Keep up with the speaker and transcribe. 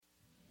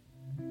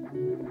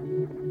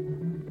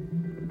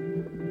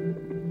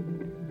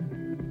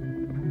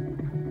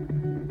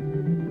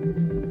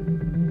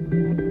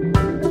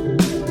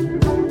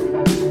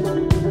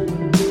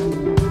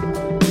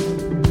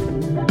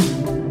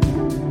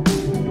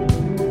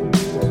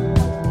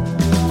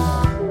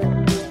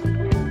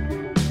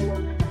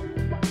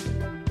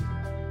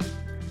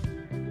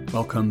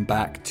welcome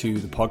back to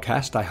the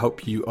podcast. I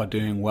hope you are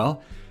doing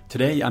well.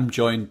 Today I'm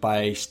joined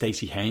by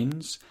Staci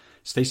Haines.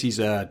 Staci's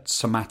a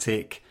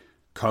somatic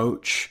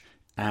coach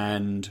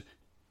and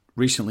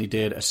recently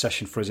did a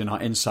session for us in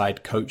our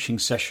Inside coaching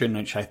session,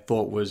 which I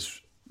thought was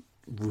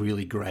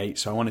really great.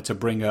 So I wanted to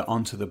bring her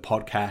onto the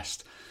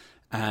podcast,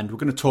 and we're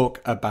going to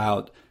talk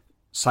about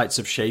sites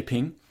of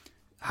shaping,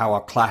 how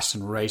our class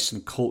and race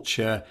and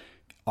culture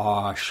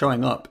are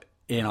showing up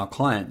in our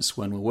clients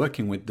when we're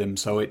working with them.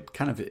 So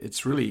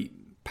it's really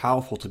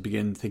powerful to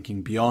begin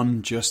thinking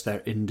beyond just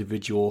their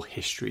individual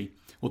history.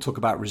 We'll talk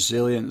about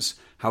resilience,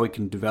 how we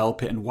can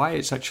develop it, and why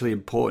it's actually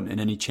important in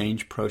any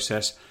change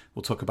process.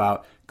 We'll talk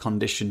about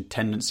conditioned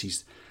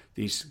tendencies,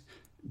 these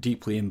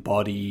deeply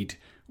embodied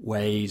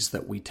ways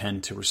that we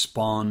tend to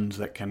respond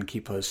that can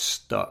keep us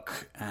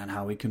stuck, and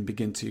how we can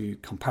begin to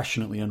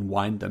compassionately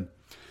unwind them.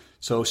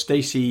 So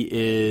Staci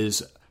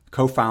is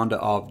co-founder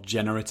of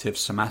Generative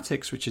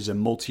Somatics, which is a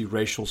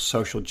multiracial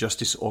social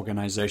justice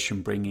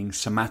organization bringing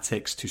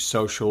somatics to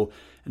social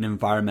and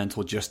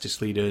environmental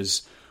justice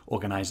leaders,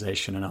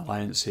 organization and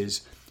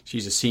alliances.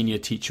 She's a senior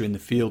teacher in the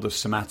field of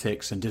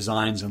somatics and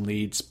designs and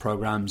leads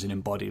programs in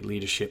embodied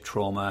leadership,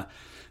 trauma,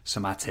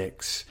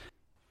 somatics.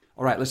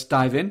 All right, let's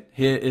dive in.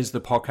 Here is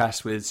the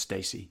podcast with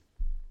Staci.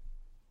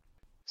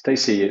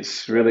 Staci,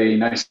 it's really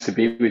nice to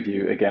be with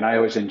you again. I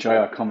always enjoy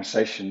our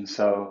conversation,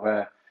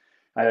 so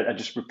I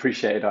just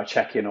appreciated our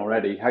check-in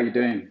already. How are you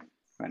doing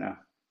right now?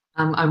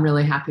 I'm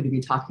really happy to be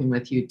talking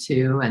with you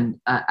too. And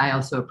I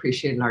also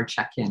appreciated our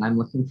check-in. I'm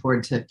looking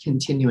forward to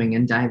continuing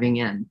and diving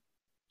in.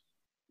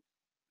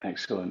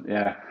 Excellent.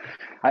 Yeah.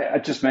 I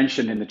just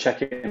mentioned in the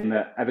check-in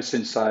that ever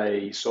since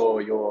I saw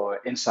your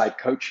Inside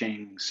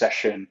coaching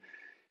session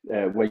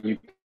where you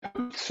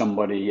coached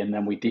somebody and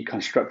then we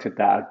deconstructed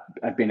that,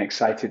 I've been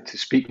excited to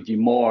speak with you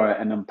more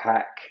and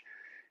unpack,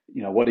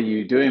 what are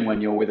you doing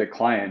when you're with a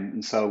client?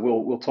 And so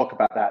we'll talk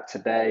about that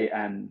today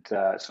and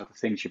sort of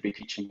things you'll be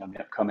teaching on the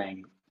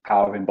upcoming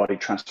Power of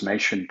Embodied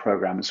Transformation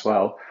program as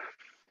well.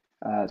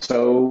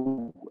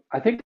 So I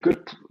think a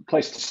good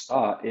place to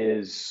start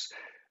is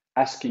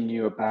asking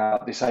you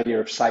about this idea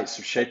of sites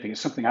of shaping.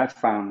 It's something I've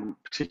found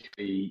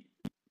particularly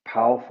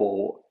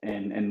powerful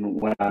in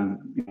when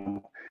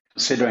I'm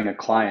considering a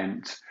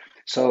client.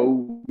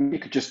 So you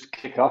could just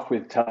kick off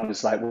with telling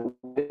us,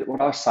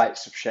 what are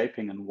sites of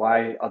shaping and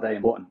why are they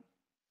important?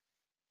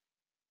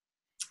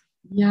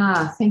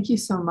 Yeah, thank you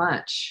so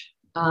much.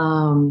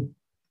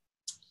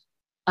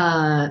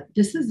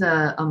 This is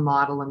a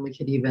model, and we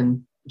could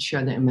even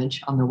share the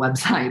image on the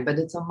website, but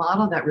it's a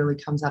model that really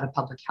comes out of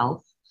public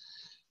health.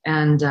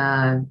 And,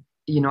 I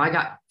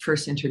got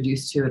first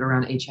introduced to it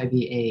around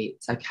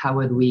HIV/AIDS, like how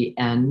would we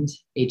end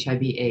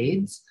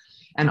HIV/AIDS?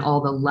 And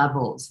all the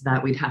levels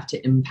that we'd have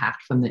to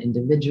impact, from the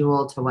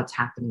individual to what's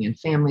happening in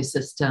family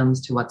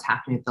systems, to what's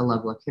happening at the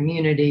level of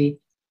community,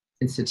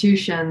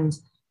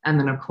 institutions, and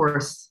then, of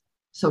course,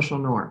 social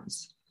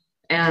norms.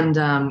 And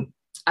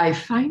I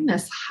find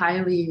this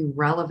highly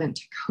relevant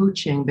to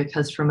coaching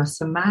because from a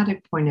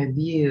somatic point of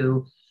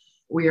view,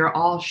 we are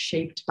all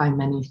shaped by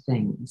many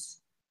things,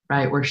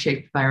 right? We're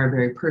shaped by our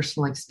very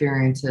personal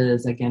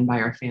experiences, again, by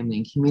our family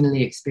and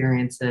community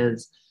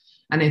experiences.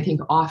 And I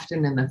think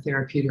often in the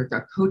therapeutic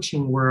or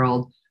coaching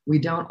world, we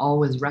don't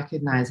always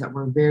recognize that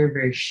we're very,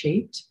 very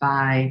shaped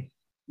by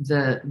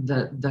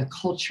the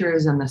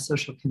cultures and the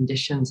social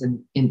conditions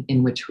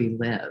in which we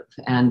live.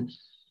 And,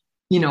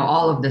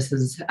 all of this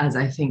is, as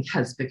I think,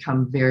 has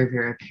become very,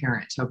 very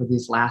apparent over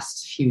these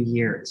last few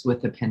years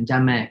with the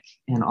pandemic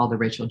and all the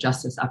racial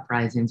justice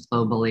uprisings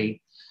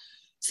globally.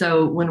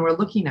 So when we're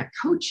looking at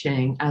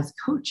coaching, as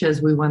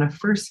coaches, we want to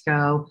first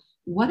go,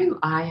 what do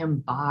I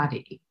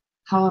embody?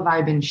 How have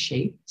I been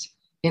shaped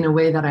in a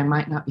way that I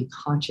might not be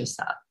conscious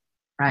of,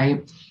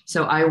 right?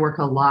 So I work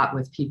a lot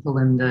with people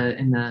in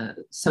the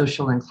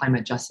social and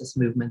climate justice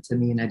movements in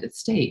the United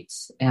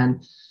States.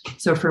 And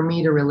so for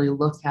me to really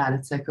look at,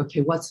 it's like,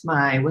 okay, what's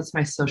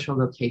my social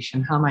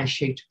location? How am I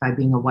shaped by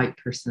being a white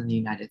person in the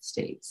United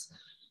States,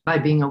 by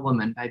being a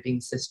woman, by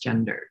being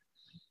cisgendered?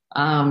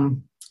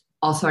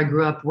 Also, I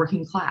grew up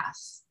working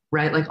class,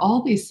 right? Like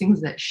all these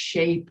things that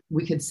shape,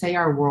 we could say,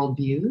 our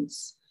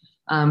worldviews,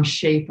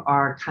 shape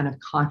our kind of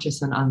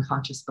conscious and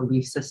unconscious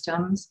belief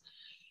systems,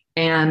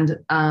 and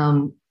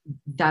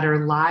that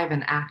are live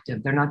and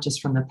active. They're not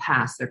just from the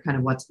past. They're kind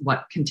of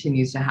what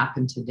continues to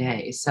happen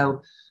today.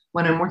 So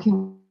when I'm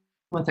working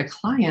with a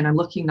client, I'm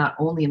looking not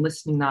only and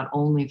listening not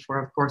only for,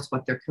 of course,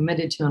 what they're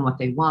committed to and what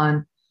they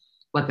want,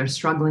 what they're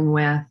struggling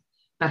with,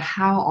 but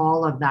how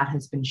all of that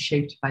has been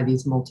shaped by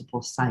these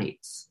multiple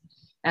sites.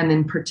 And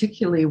then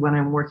particularly when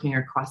I'm working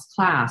across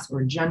class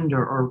or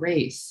gender or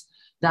race,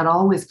 that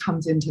always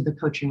comes into the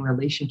coaching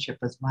relationship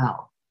as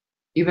well.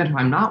 Even if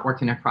I'm not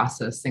working across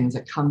those things,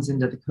 it comes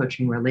into the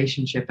coaching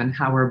relationship and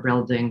how we're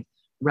building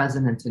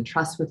resonance and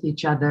trust with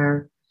each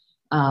other,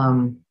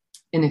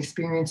 in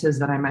experiences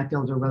that I might be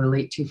able to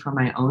relate to from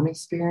my own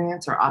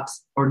experience,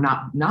 or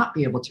not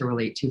be able to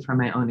relate to from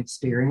my own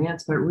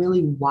experience, but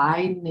really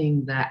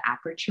widening the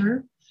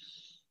aperture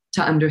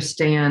to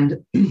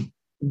understand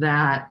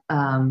that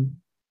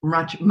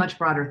much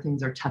broader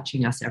things are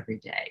touching us every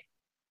day.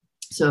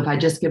 So if I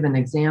just give an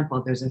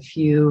example, there's a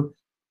few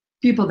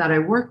people that I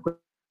work with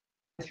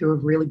who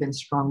have really been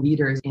strong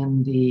leaders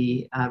in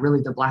the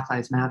really the Black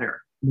Lives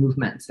Matter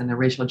movements and the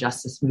racial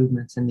justice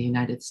movements in the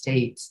United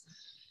States.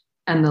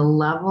 And the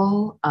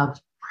level of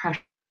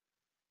pressure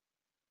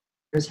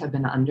have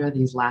been under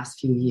these last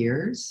few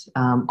years,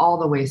 all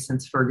the way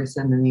since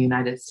Ferguson in the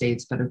United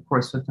States, but of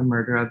course with the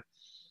murder of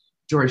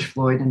George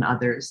Floyd and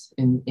others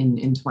in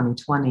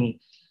 2020.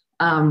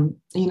 Some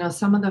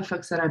of the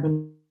folks that I've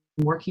been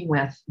working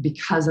with,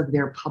 because of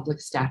their public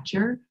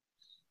stature,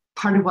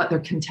 part of what they're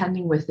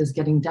contending with is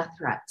getting death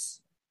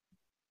threats.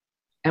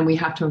 And we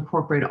have to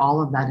incorporate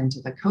all of that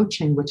into the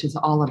coaching, which is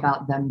all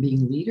about them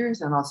being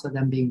leaders and also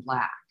them being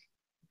Black,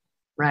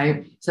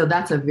 right? So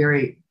that's a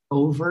very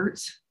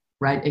overt,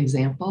 right,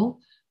 example,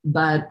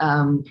 but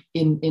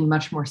in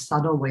much more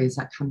subtle ways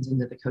that comes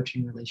into the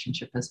coaching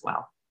relationship as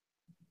well.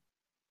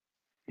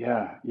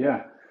 Yeah,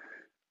 yeah.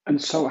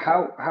 And so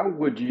how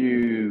would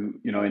you,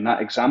 in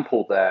that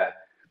example there,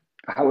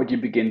 how would you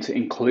begin to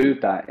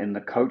include that in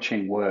the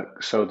coaching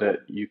work so that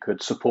you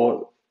could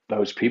support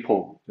those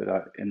people that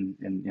are in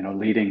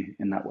leading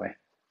in that way?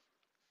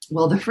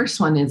 Well, the first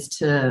one is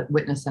to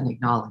witness and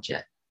acknowledge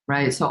it,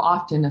 right? So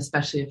often,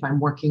 especially if I'm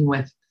working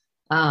with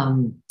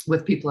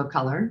people of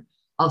color,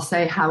 I'll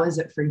say, how is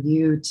it for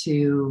you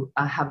to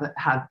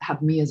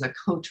have me as a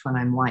coach when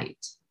I'm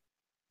white?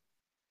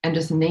 And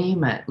just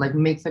name it, like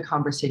make the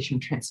conversation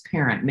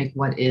transparent, make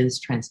what is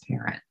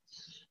transparent.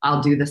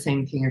 I'll do the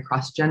same thing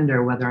across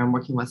gender, whether I'm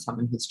working with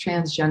someone who's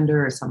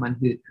transgender or someone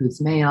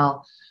who's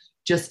male,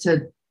 just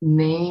to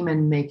name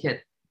and make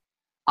it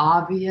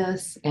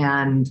obvious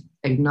and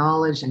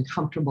acknowledged and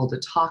comfortable to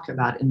talk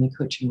about in the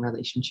coaching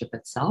relationship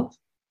itself.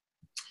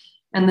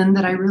 And then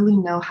that I really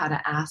know how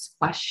to ask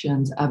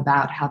questions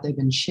about how they've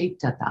been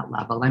shaped at that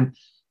level. I'm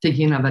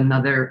thinking of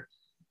another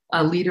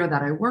leader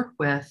that I work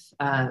with.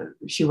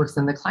 She works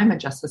in the climate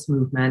justice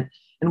movement,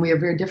 and we have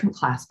very different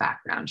class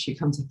backgrounds. She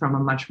comes from a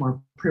much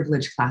more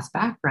privileged class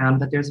background,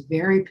 but there's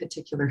very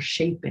particular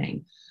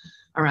shaping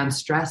around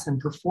stress and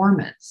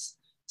performance.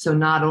 So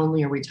not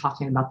only are we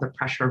talking about the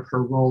pressure of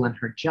her role in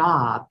her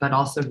job, but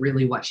also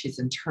really what she's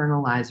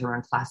internalized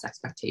around class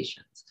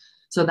expectations.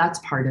 So that's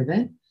part of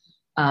it.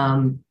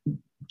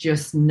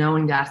 Just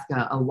knowing to ask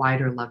a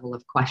wider level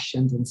of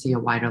questions and see a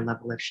wider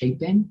level of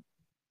shaping.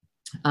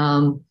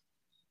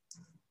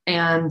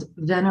 And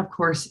then, of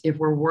course, if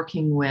we're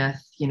working with,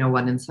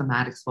 what in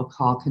somatics we'll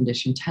call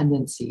conditioned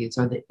tendencies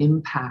or the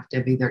impact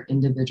of either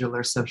individual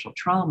or social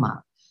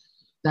trauma,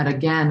 that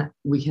again,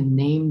 we can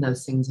name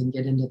those things and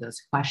get into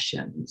those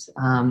questions.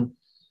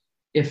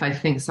 If I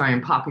think, sorry,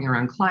 I'm popping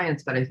around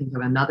clients, but I think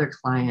of another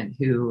client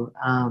who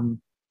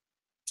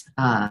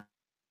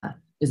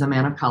is a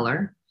man of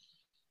color,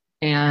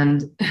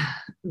 and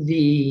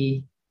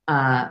the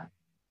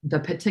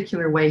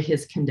particular way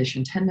his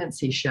conditioned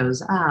tendency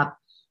shows up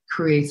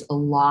creates a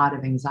lot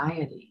of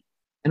anxiety.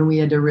 And we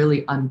had to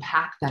really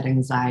unpack that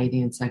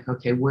anxiety and say,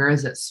 okay, where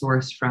is it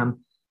sourced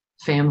from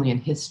family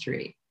and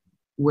history?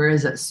 Where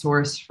is it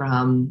sourced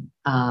from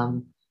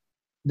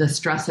the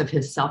stress of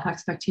his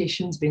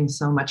self-expectations being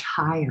so much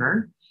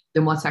higher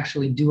than what's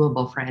actually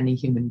doable for any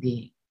human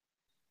being,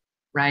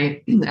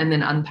 right? And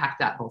then unpack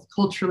that both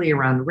culturally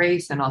around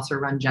race and also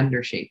around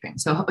gender shaping.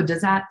 So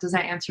does that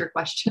answer your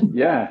question?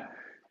 Yeah.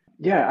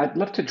 Yeah, I'd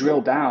love to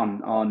drill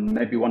down on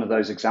maybe one of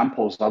those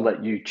examples. I'll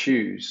let you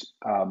choose.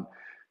 I'm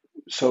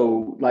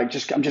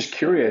just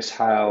curious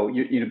how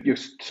you're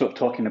sort of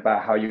talking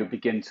about how you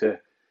begin to,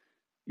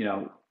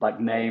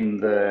 name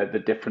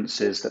the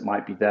differences that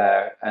might be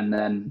there, and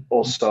then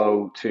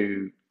also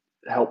to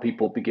help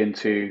people begin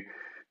to,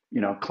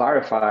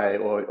 clarify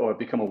or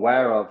become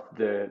aware of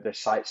the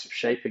sites of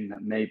shaping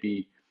that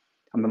maybe.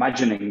 I'm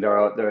imagining there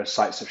are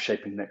sites of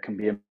shaping that can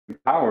be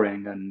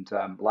empowering and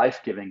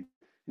life-giving.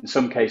 In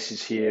some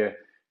cases here, it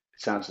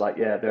sounds like,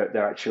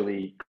 they're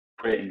actually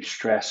creating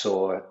stress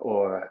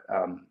or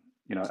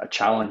a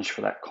challenge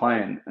for that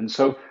client. And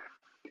so,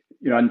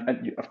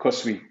 and of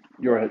course,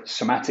 you're a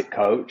somatic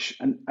coach,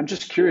 and I'm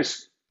just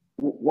curious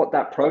what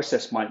that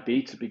process might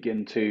be to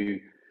begin to,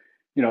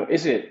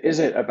 is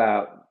it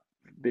about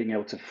being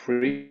able to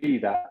free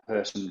that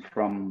person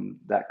from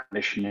that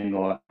conditioning,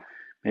 or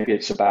maybe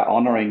it's about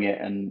honoring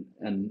it and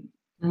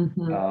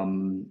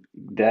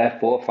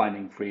therefore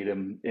finding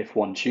freedom if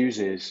one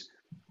chooses.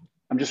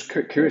 I'm just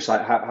curious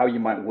how you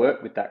might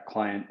work with that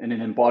client in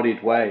an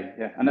embodied way.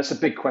 Yeah, and that's a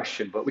big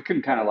question, but we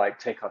can kind of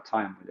take our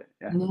time with it.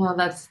 Yeah. No,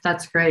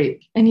 that's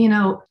great. And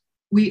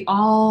we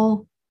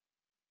all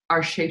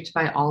are shaped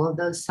by all of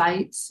those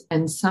sites,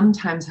 and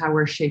sometimes how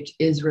we're shaped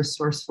is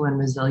resourceful and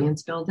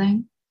resilience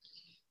building,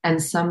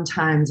 and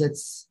sometimes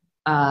it's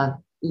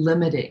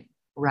limiting.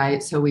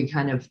 Right. So we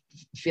kind of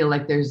feel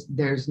like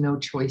there's no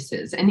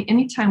choices. And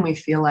anytime we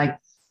feel like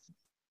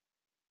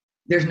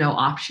there's no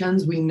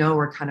options, we know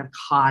we're kind of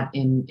caught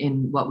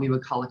in what we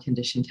would call a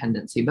conditioned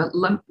tendency. But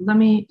let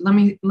me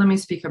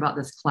speak about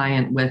this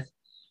client with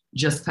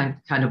just kind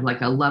of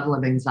like a level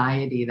of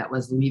anxiety that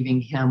was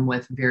leaving him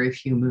with very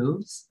few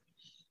moves.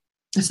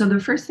 So the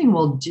first thing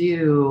we'll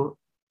do,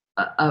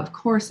 of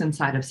course,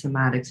 inside of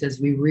somatics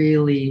is we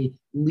really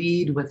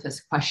lead with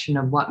this question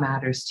of what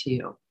matters to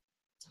you.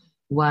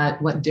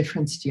 What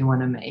difference do you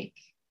want to make?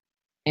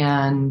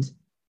 And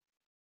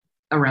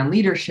around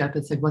leadership,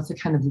 it's like, what's the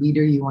kind of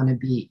leader you want to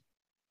be?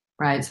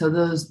 Right. So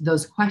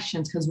those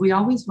questions, because we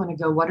always want to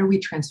go, what are we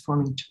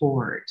transforming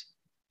toward?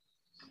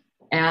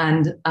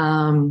 And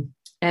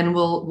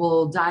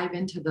we'll dive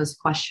into those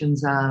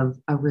questions of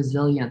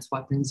resilience.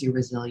 What brings you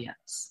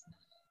resilience?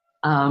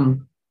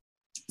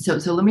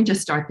 So let me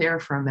just start there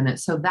for a minute.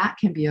 So that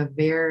can be a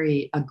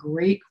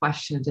great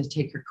question to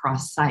take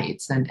across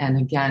sites. And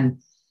again,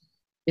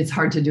 it's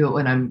hard to do it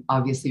when I'm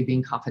obviously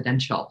being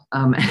confidential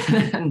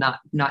and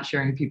not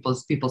sharing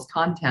people's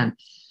content.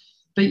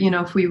 But,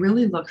 if we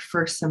really look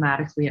first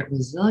somatically at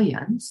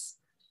resilience,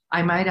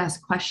 I might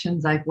ask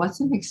questions like,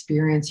 what's an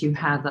experience you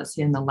had, let's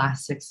say in the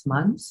last 6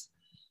 months,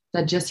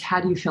 that just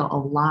had you feel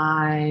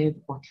alive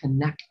or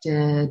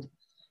connected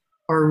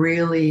or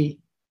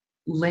really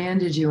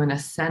landed you in a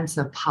sense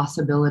of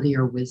possibility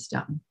or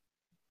wisdom?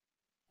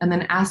 And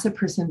then ask the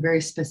person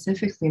very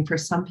specifically, and for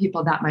some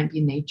people that might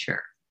be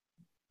nature.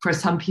 For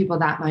some people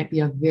that might be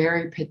a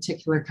very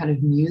particular kind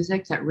of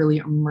music that really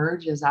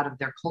emerges out of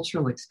their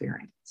cultural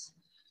experience,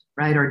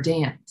 right? Or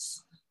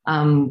dance.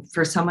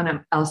 For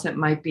someone else, it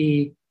might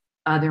be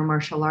their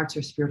martial arts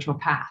or spiritual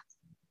path,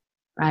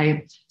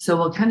 right? So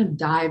we'll kind of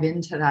dive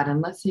into that. And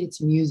let's say it's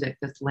music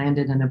that's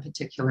landed in a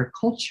particular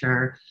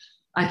culture.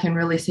 I can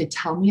really say,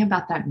 tell me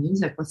about that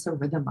music. What's the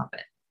rhythm of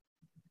it,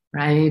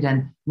 right?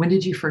 And when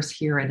did you first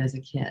hear it as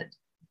a kid?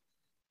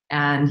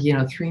 And,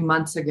 3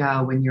 months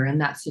ago, when you're in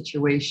that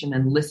situation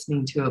and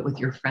listening to it with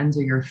your friends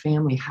or your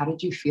family, how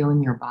did you feel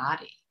in your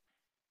body,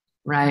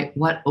 right?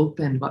 What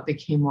opened, what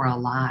became more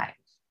alive?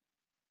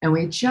 And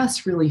we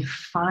just really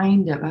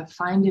find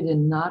it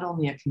in not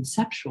only a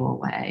conceptual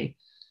way,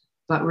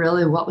 but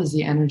really what was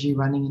the energy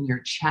running in your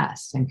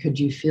chest? And could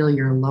you feel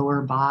your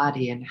lower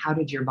body? And how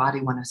did your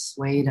body want to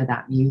sway to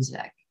that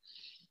music?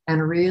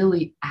 And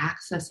really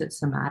access it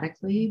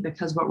somatically,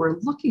 because what we're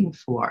looking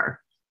for,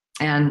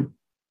 and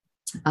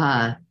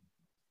I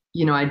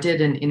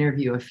did an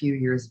interview a few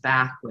years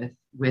back with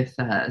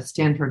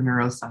Stanford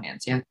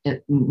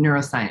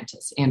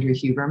neuroscientist Andrew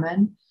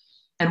Huberman.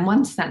 And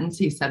one sentence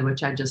he said,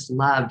 which I just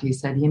loved, he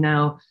said,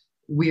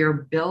 we're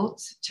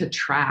built to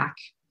track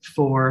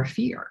for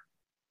fear,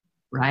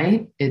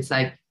 right? It's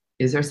like,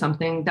 is there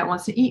something that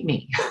wants to eat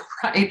me,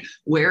 right?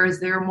 Where is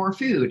there more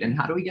food and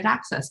how do we get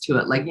access to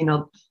it? Like,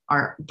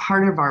 our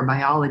part of our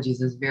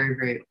biologies is very,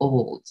 very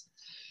old.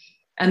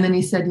 And then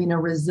he said,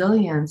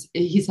 resilience,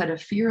 he said, a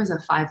fear is a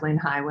 5-lane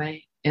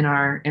highway in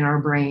our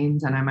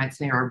brains. And I might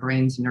say our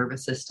brain's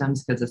nervous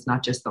systems, because it's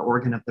not just the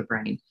organ of the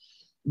brain.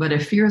 But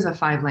if fear is a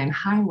 5-lane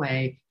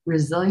highway,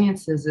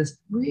 resilience is this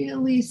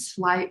really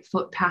slight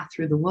footpath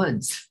through the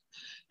woods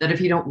that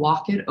if you don't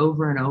walk it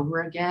over and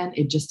over again,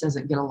 it just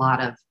doesn't get a lot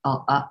of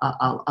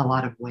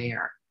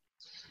wear.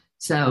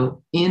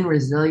 So in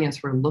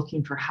resilience, we're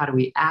looking for how do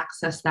we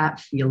access that,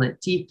 feel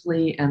it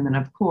deeply, and then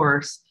of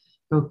course,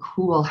 go,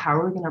 cool, how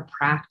are we going to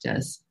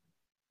practice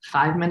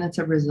 5 minutes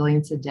of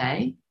resilience a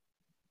day?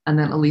 And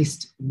then at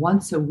least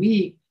once a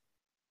week,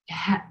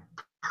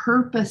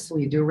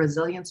 purposely do a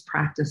resilience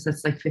practice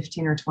that's like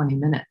 15 or 20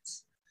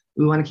 minutes.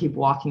 We want to keep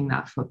walking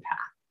that footpath.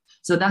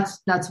 So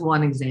that's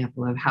one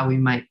example of how we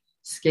might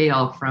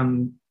scale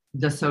from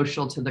the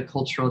social to the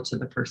cultural to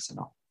the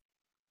personal.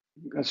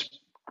 That's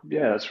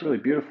really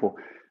beautiful.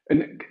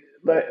 And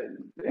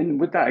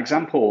with that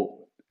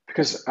example,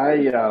 because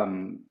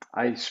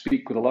I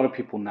speak with a lot of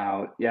people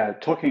now,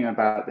 talking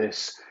about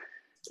this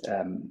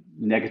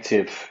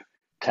negativity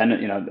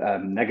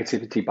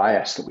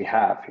bias that we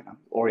have,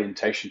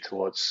 orientation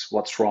towards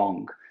what's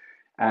wrong,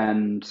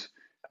 and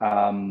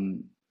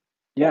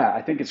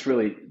I think it's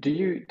really. Do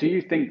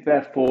you think,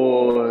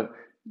 therefore,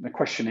 the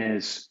question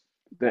is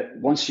that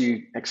once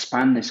you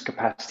expand this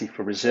capacity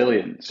for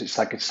resilience, it's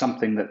like it's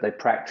something that they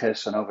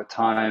practice, and over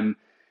time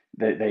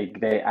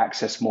they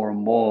access more and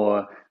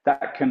more,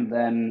 that can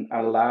then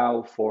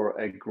allow for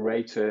a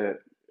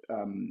greater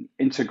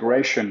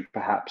integration,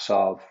 perhaps,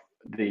 of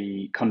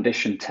the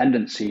conditioned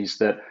tendencies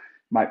that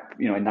might,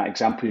 in that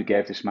example you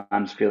gave, this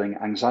man's feeling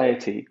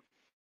anxiety,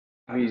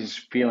 he's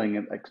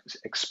feeling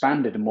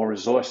expanded and more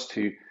resourced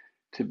to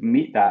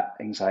meet that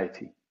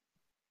anxiety.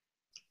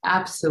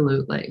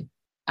 Absolutely.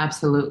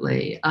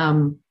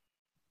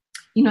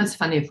 It's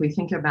funny, if we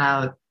think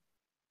about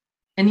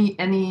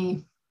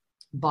any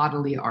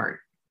bodily art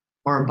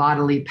or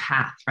bodily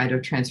path, right,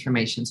 of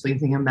transformation. So we can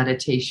think of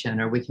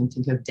meditation, or we can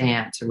think of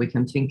dance, or we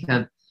can think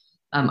of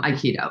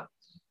Aikido.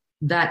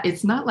 That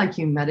it's not like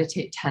you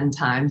meditate 10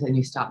 times and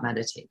you stop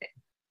meditating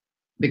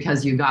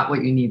because you got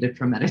what you needed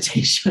from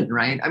meditation,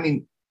 right? I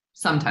mean,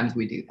 sometimes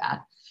we do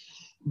that.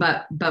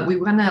 But we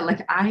want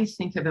to, I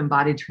think of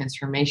embodied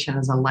transformation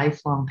as a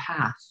lifelong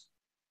path.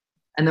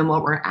 And then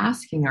what we're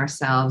asking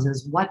ourselves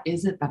is, what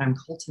is it that I'm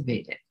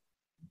cultivating?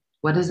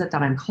 What is it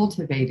that I'm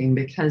cultivating?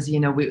 Because,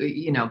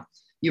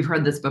 you've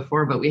heard this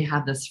before, but we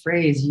have this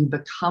phrase, you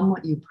become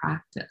what you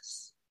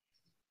practice.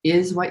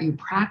 is what you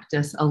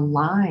practice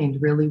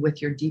aligned really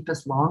with your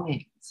deepest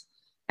longings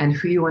and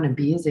who you want to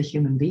be as a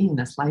human being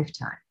this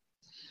lifetime?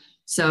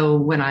 So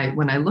when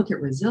I look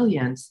at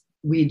resilience,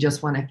 we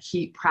just want to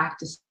keep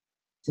practicing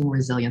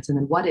resilience. And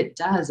then what it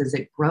does is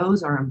it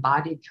grows our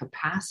embodied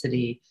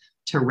capacity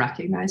to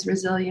recognize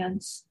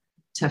resilience,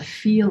 to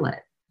feel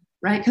it,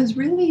 right? Because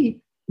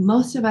really,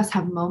 most of us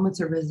have moments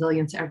of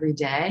resilience every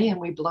day and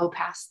we blow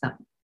past them.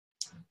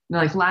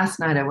 Like last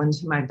night, I went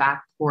to my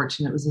back porch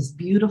and it was this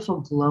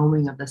beautiful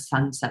glowing of the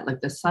sunset.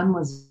 Like the sun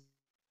was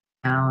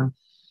down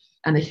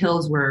and the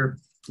hills were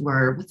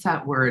what's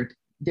that word?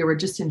 They were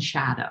just in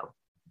shadow.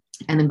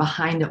 And then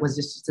behind it was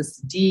just this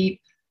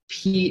deep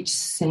peach,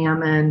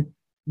 salmon,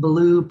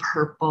 blue,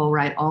 purple,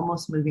 right?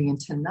 Almost moving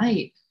into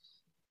night.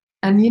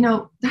 And,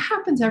 that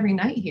happens every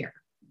night here.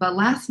 But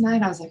last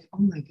night I was like, oh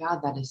my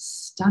God, that is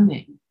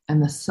stunning.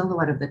 And the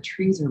silhouette of the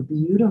trees are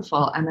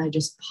beautiful. And I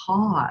just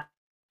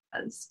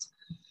paused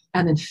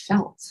and then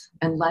felt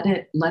and let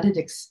it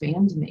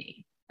expand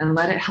me and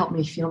let it help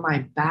me feel my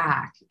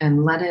back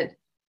and let it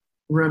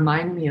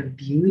remind me of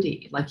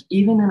beauty. Like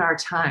even in our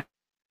times,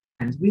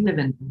 we live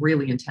in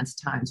really intense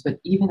times, but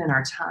even in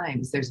our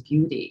times, there's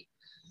beauty.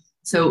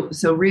 So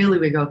really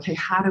we go, okay,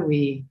 how do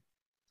we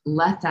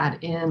let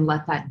that in,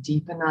 let that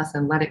deepen us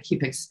and let it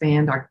keep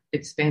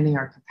expanding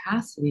our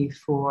capacity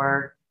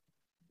for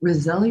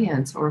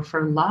resilience or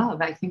for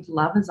love? I think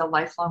love is a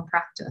lifelong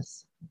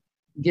practice.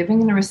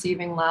 Giving and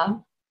receiving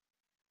love,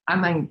 I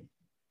mean,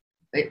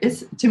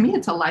 to me,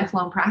 it's a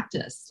lifelong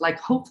practice. Like,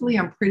 hopefully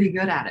I'm pretty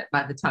good at it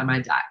by the time I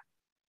die.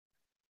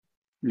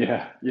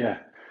 Yeah.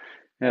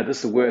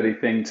 That's a worthy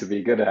thing to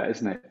be good at,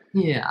 isn't it?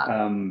 Yeah.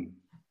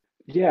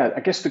 I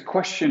guess the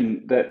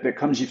question that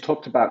comes, you've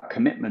talked about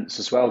commitments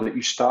as well, that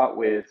you start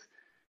with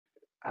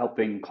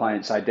helping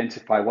clients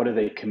identify what are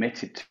they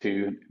committed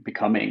to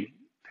becoming.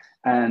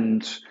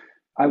 And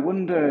I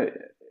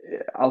wonder,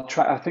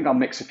 I think I'll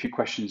mix a few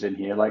questions in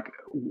here. Like,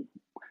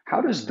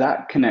 how does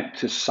that connect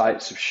to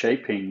sites of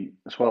shaping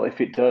as well,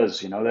 if it does,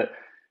 that,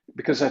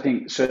 because I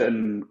think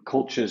certain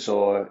cultures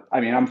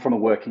I'm from a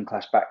working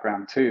class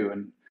background too,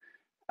 and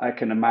I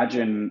can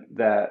imagine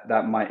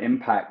that might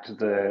impact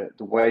the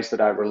ways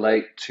that I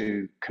relate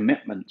to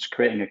commitments,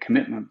 creating a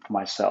commitment for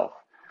myself.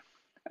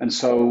 And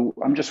so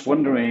I'm just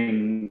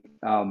wondering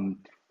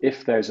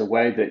if there's a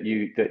way that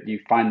you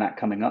find that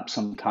coming up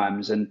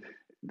sometimes. And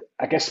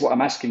I guess what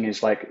I'm asking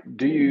is, like,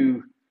 do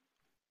you,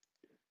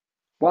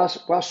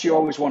 whilst you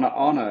always want to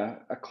honor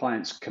a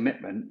client's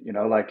commitment,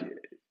 like,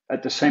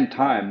 at the same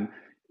time,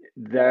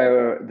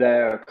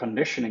 their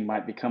conditioning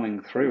might be coming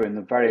through in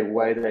the very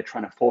way that they're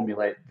trying to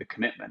formulate the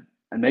commitment,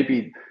 and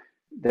maybe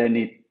they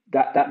need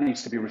that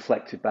needs to be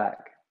reflected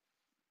back.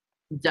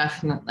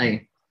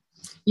 Definitely.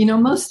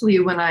 Mostly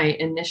when I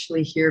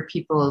initially hear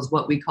people's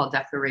what we call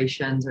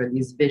declarations or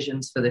these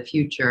visions for the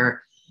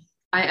future,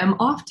 I am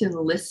often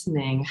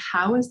listening.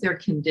 How is their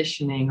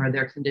conditioning or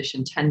their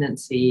conditioned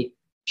tendency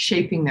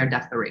shaping their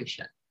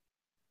declaration?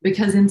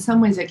 Because in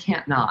some ways it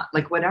can't not.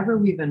 Like whatever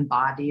we've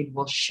embodied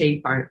will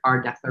shape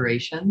our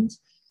declarations.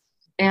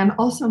 And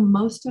also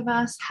most of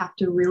us have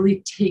to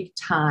really take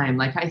time.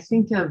 Like I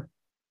think of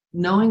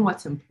knowing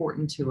what's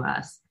important to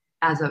us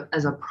as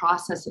a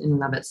process in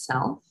and of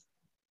itself,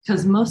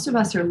 because most of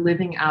us are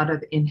living out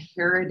of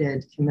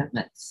inherited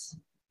commitments,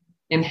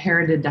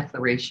 inherited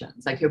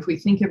declarations. Like if we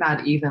think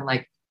about even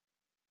like,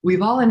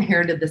 we've all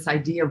inherited this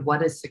idea of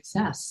what is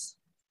success.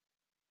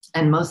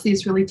 And mostly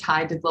it's really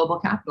tied to global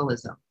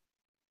capitalism.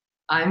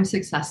 I'm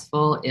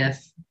successful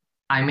if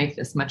I make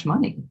this much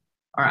money,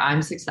 or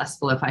I'm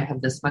successful if I have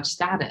this much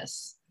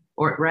status,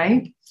 or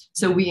right?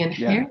 So we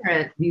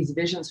inherit these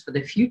visions for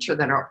the future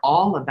that are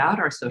all about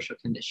our social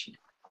conditioning,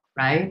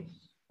 right?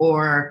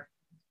 Or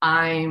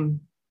I'm,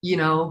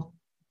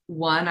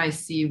 one I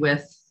see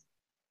with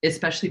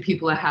especially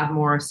people that have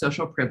more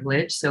social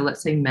privilege. So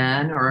let's say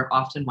men or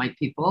often white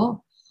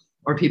people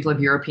or people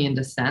of European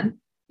descent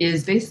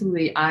is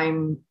basically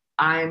I'm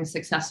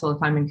successful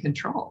if I'm in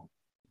control,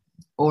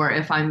 or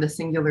if I'm the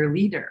singular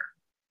leader.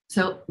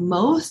 So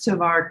most of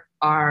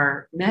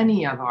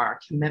many of our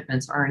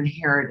commitments are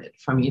inherited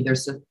from either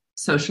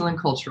social and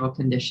cultural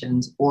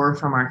conditions or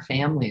from our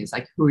families.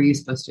 Like, who are you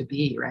supposed to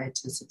be, right,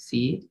 to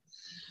succeed?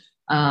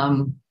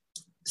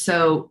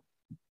 So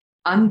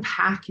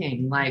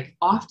unpacking, like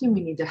often we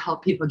need to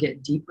help people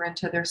get deeper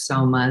into their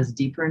somas,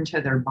 deeper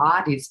into their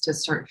bodies to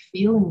start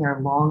feeling their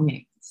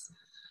longings.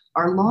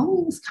 Our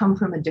longings come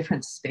from a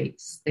different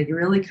space. They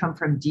really come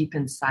from deep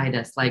inside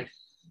us, like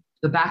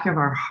the back of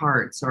our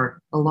hearts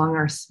or along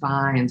our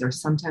spines, or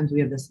sometimes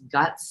we have this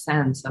gut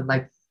sense of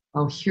like,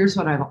 oh, here's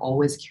what I've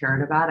always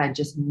cared about. I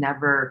just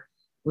never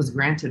was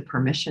granted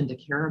permission to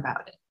care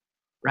about it,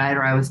 right?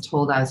 Or I was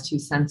told I was too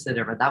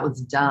sensitive, or that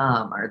was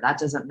dumb, or that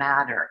doesn't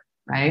matter,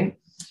 right?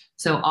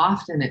 So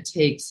often it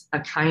takes a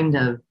kind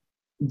of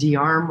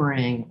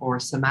de-armoring or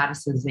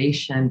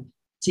somaticization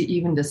to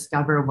even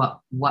discover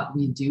what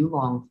we do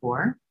long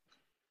for.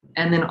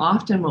 And then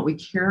often what we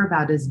care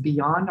about is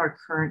beyond our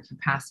current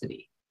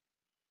capacity.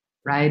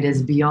 right,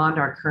 is beyond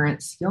our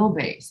current skill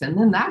base. And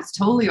then that's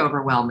totally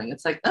overwhelming.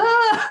 It's like,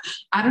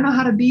 I don't know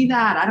how to be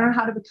that. I don't know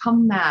how to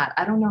become that.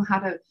 I don't know how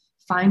to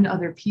find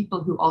other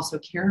people who also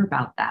care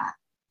about that.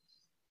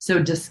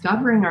 So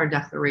discovering our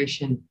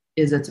declaration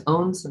is its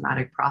own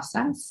somatic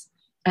process.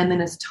 And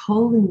then it's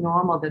totally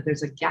normal that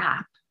there's a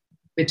gap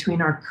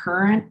between our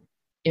current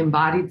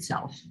embodied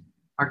self,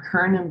 our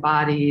current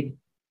embodied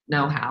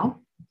know-how,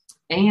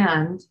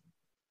 and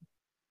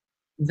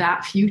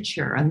that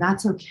future. And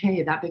that's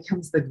okay. That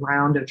becomes the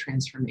ground of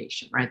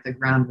transformation, right? The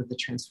ground of the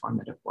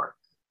transformative work.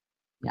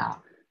 Yeah.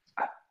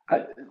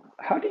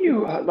 How do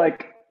you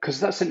because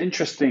that's an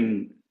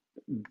interesting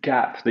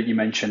gap that you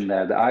mentioned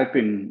there that I've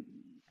been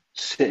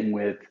sitting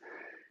with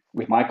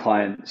my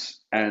clients.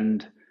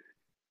 And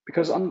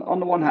because on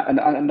the one hand, and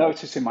I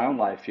notice in my own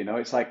life,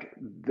 it's like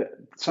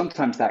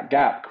sometimes that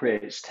gap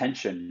creates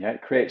tension. Yeah,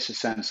 it creates a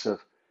sense of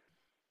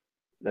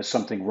there's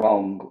something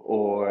wrong,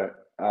 or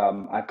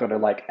I've got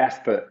to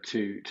effort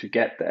to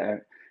get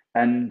there.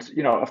 And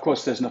of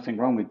course, there's nothing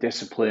wrong with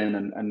discipline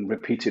and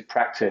repeated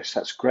practice.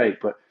 That's great,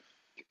 but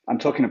I'm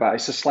talking about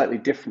it's a slightly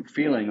different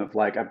feeling of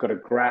I've got to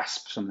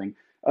grasp something,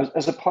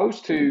 as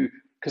opposed to,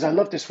 because I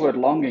love this word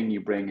longing you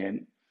bring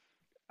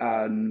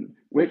in,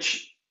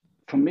 which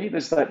for me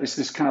there's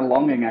this kind of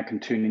longing I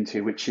can tune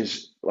into, which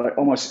is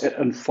almost it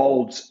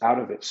unfolds out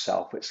of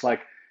itself. It's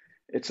like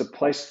it's a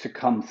place to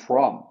come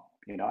from.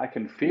 I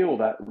can feel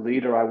that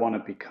leader I want to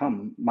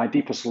become, my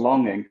deepest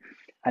longing,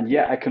 and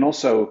yet I can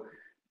also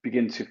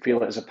begin to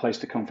feel it as a place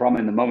to come from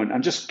in the moment.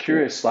 I'm just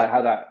curious,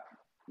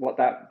 what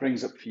that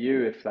brings up for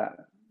you, if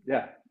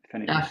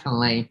anything.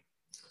 Definitely.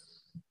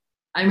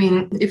 I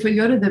mean, if we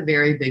go to the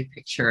very big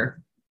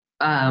picture,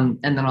 and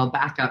then I'll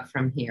back up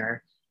from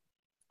here,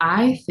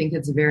 I think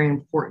it's very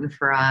important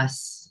for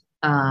us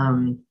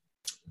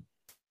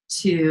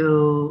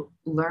to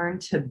learn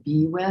to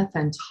be with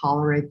and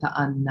tolerate the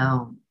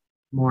unknown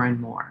more and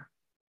more.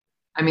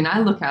 I mean, I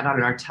look out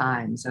at our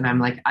times and I'm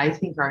like, I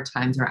think our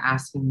times are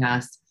asking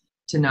us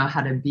to know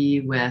how to be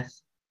with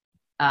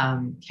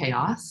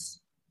chaos,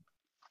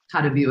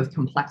 how to be with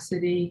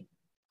complexity,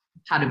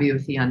 how to be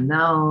with the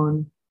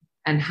unknown,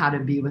 and how to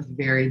be with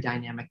very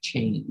dynamic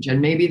change. And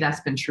maybe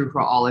that's been true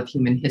for all of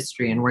human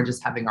history, and we're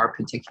just having our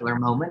particular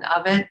moment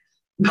of it,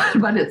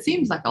 but it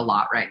seems like a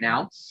lot right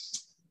now.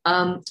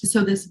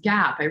 So this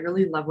gap, I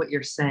really love what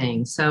you're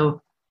saying. So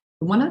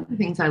one of the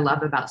things I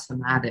love about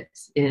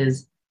somatics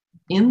is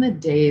in the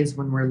days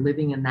when we're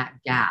living in that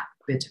gap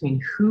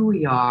between who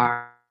we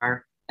are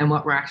and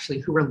what we're actually,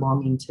 who we're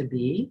longing to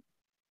be,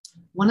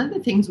 one of the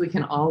things we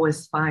can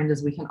always find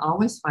is we can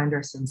always find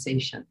our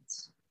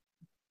sensations,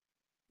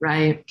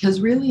 right? Because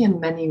really in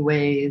many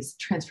ways,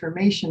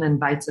 transformation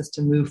invites us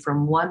to move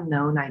from one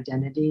known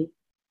identity,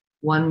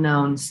 one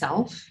known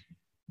self,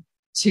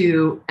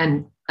 to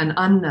an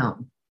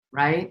unknown,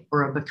 right?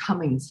 Or a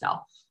becoming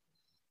self.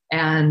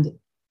 And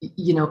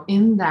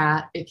in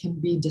that, it can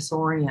be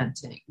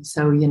disorienting.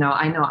 So,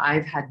 I know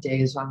I've had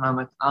days when I'm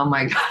like, oh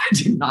my God, I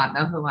do not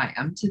know who I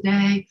am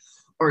today,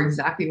 or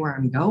exactly where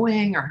I'm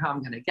going, or how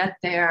I'm going to get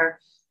there.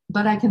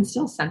 But I can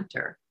still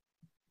center.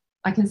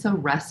 I can still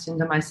rest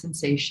into my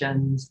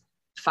sensations,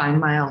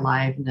 find my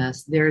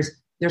aliveness. There's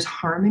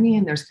harmony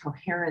and there's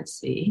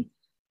coherency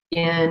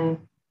in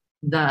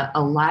the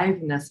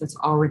aliveness that's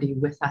already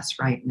with us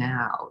right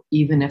now,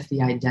 even if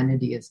the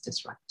identity is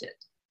disrupted,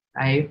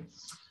 right?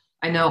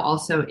 I know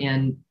also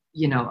in,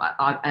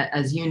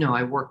 as you know,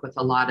 I work with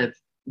a lot of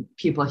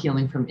people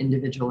healing from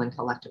individual and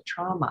collective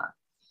trauma.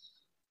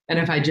 And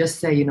if I just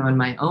say, in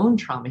my own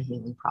trauma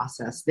healing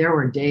process, there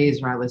were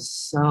days where I was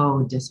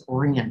so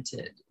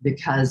disoriented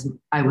because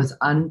I was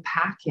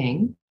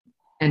unpacking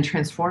and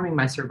transforming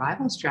my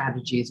survival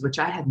strategies, which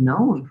I had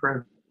known for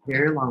a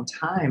very long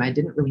time. I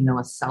didn't really know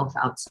a self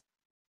outside.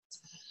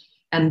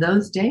 And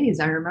those days,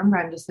 I remember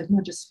I'm just like,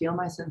 no, just feel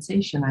my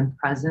sensation. I'm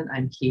present.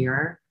 I'm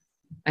here.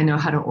 I know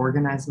how to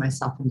organize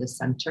myself into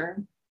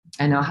center.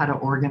 I know how to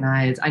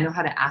organize. I know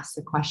how to ask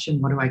the question,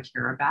 what do I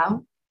care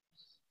about?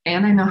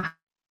 And I know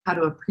how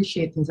to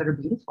appreciate things that are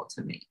beautiful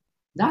to me.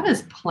 That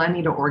is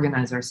plenty to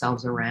organize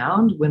ourselves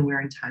around when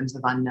we're in times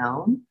of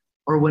unknown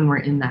or when we're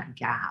in that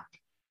gap.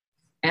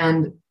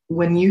 And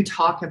when you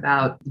talk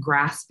about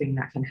grasping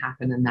that can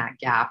happen in that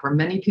gap, or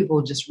many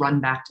people just run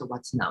back to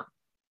what's known.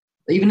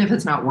 Even if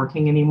it's not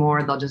working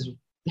anymore, they'll just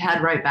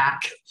head right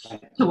back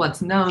to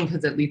what's known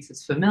because at least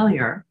it's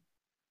familiar.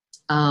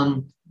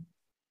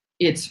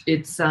 It's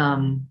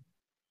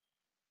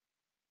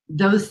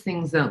those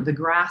things, the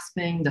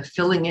grasping, the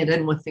filling it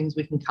in with things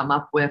we can come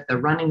up with, the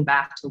running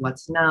back to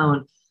what's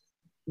known,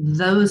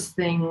 those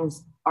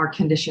things are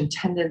conditioned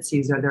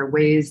tendencies, or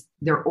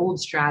they're old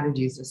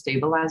strategies to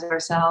stabilize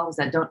ourselves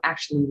that don't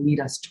actually lead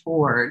us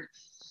toward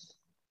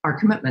our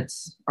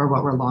commitments or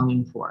what we're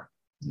longing for.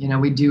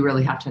 We do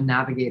really have to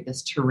navigate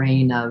this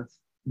terrain of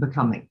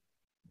becoming.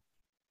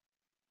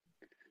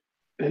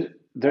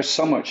 There's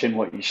so much in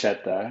what you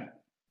said there.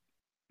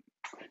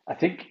 I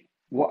think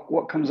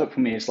what comes up for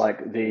me is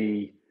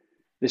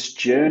this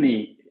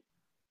journey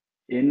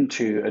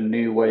into a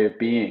new way of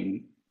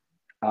being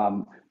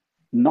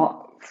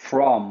not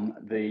from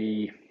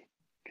the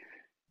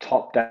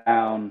top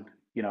down,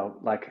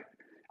 like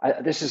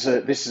this is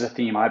a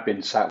theme I've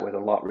been sat with a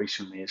lot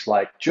recently. It's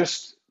like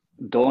just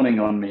dawning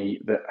on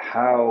me that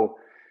how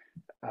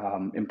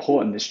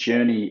important this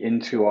journey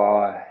into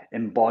our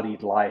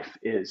embodied life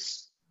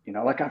is.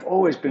 Like I've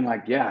always been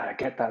like, yeah, I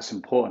get that's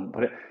important,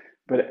 but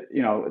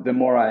the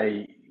more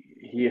I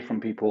hear from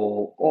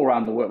people all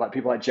around the world, like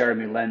people like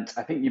Jeremy Lent,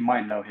 I think you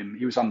might know him.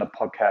 He was on the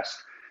podcast,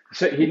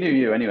 so he knew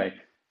you anyway.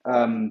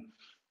 You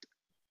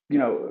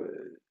know,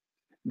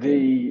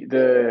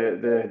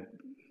 the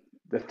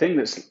thing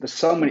there's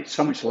so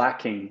much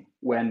lacking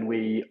when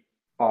we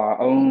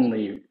are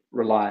only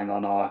relying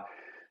on our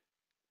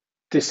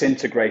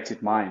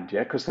disintegrated mind,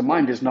 yeah, because the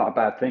mind is not a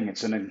bad thing,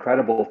 it's an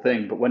incredible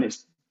thing, but when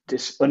it's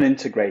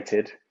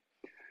unintegrated.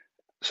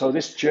 So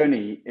this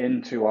journey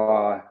into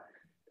our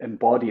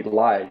embodied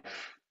life,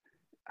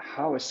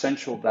 how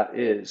essential that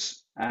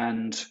is.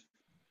 And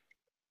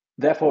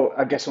therefore,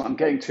 I guess what I'm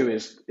getting to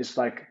is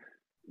like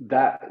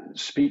that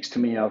speaks to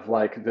me of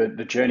like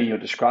the journey you're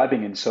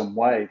describing in some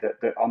way,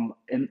 that I'm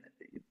in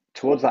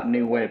towards that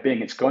new way of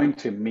being. It's going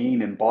to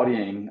mean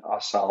embodying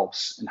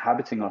ourselves,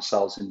 inhabiting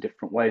ourselves in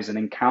different ways, and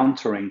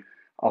encountering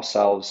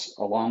ourselves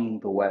along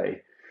the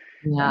way,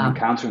 and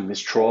encountering this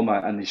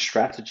trauma and these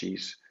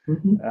strategies.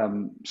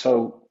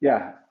 So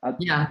yeah, I'm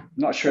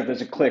not sure if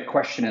there's a clear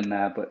question in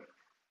there, but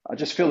I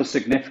just feel the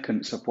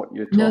significance of what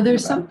you're talking about. No,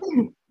 there's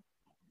something.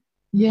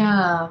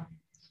 Yeah.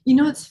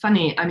 It's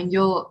funny. I mean,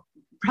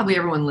 probably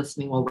everyone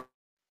listening will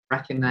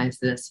recognize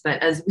this, but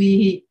as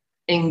we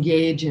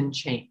engage in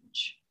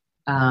change,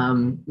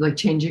 like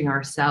changing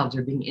ourselves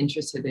or being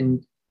interested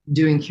in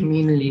doing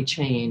community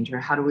change, or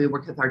how do we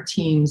work with our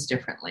teams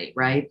differently,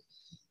 right?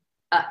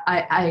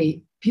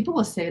 People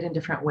will say it in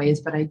different ways,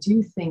 but I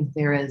do think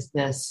there is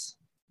this,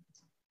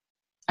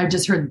 I've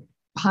just heard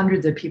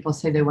hundreds of people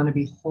say they want to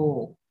be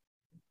whole.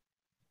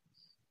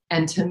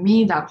 And to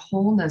me, that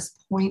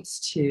wholeness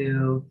points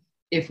to,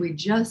 if we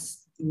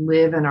just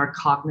live in our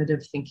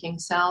cognitive thinking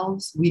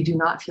selves, we do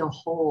not feel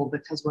whole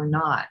because we're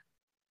not.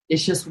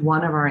 It's just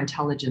one of our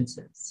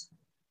intelligences,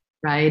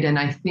 right? And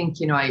I think,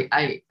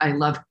 I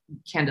love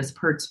Candace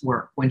Pert's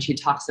work when she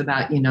talks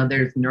about,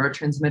 there's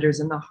neurotransmitters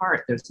in the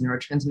heart, there's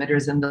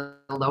neurotransmitters in the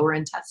lower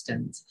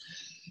intestines.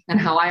 And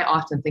how I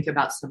often think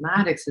about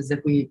somatics is if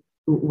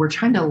we're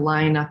trying to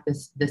line up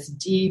this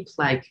deep,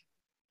 like,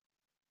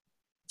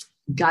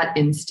 gut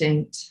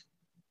instinct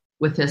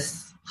with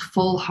this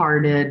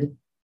full-hearted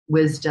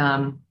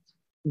wisdom,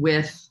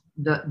 with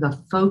the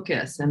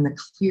focus and the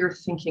clear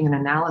thinking and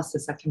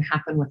analysis that can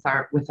happen with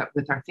our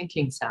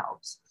thinking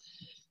selves,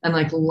 and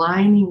like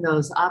lining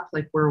those up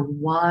like we're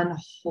one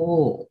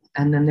whole,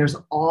 and then there's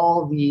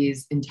all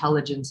these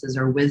intelligences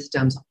or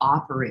wisdoms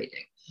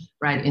operating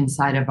right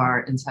inside of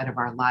our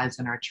lives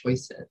and our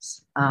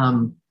choices.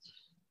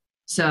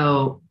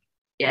 So,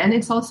 and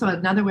it's also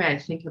another way I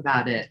think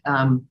about it.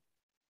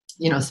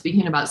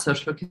 Speaking about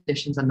social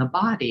conditions in the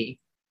body,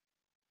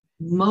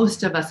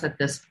 most of us at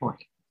this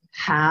point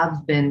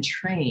have been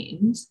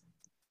trained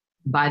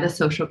by the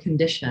social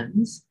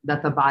conditions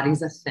that the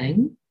body's a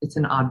thing, it's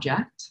an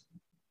object,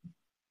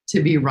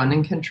 to be run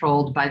and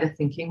controlled by the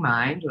thinking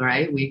mind,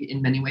 right? We,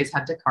 in many ways,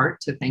 have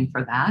Descartes to thank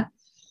for that.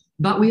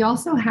 But we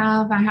also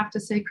have, I have to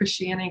say,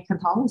 Christianity and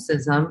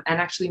Catholicism, and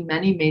actually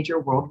many major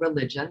world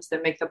religions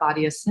that make the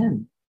body a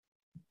sin,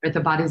 right?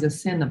 The body's a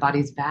sin, the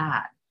body's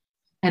bad.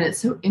 And it's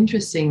so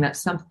interesting that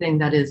something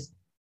that is,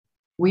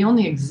 we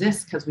only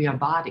exist because we have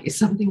bodies,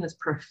 something as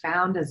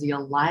profound as the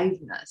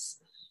aliveness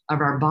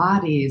of our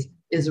bodies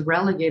is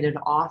relegated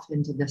off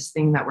into this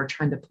thing that we're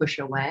trying to push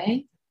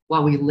away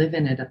while we live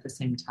in it at the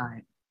same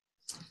time.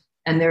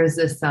 And there's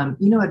this,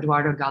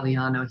 Eduardo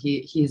Galeano,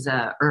 he's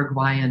a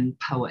Uruguayan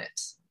poet,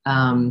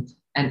 an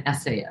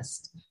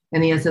essayist.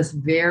 And he has this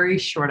very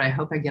short, I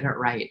hope I get it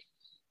right,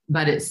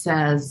 but it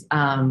says,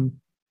 I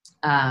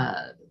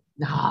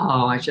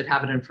should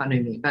have it in front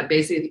of me. But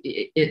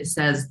basically, it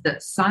says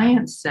that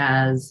science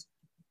says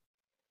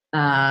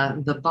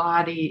the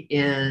body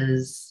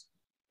is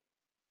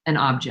an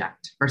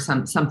object or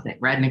something,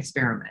 right? An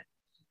experiment.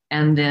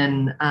 And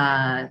then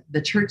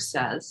the church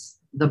says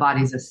the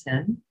body's a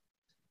sin.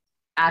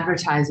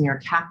 Advertising or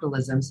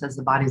capitalism says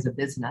the body's a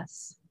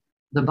business.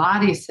 The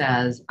body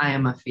says, I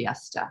am a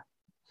fiesta.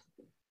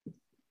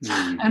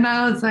 And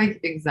I was like,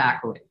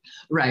 exactly.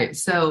 Right.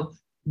 So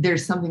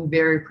there's something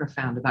very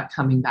profound about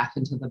coming back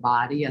into the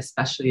body,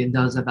 especially in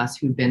those of us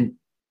who've been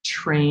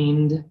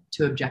trained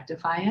to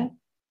objectify it.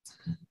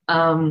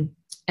 And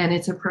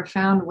it's a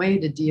profound way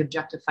to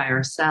de-objectify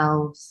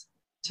ourselves,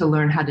 to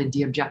learn how to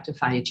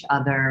de-objectify each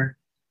other,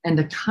 and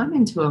to come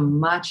into a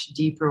much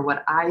deeper,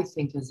 what I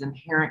think is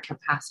inherent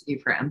capacity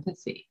for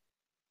empathy,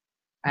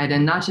 right?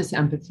 And not just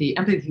empathy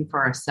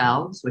for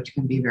ourselves, which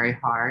can be very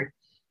hard,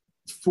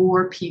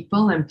 for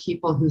people and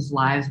people whose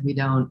lives we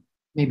don't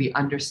maybe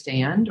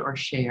understand or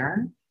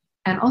share,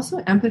 and also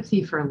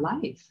empathy for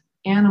life,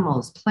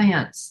 animals,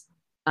 plants,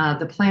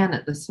 the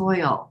planet, the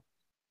soil,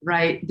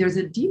 right? There's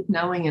a deep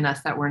knowing in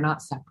us that we're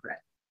not separate.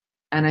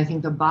 And I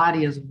think the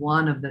body is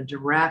one of the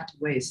direct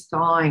ways,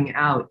 thawing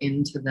out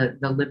into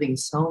the living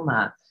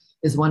soma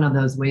is one of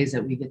those ways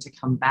that we get to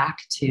come back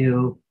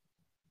to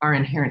our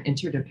inherent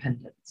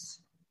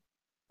interdependence,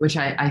 which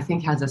I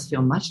think has us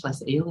feel much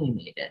less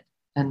alienated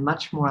and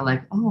much more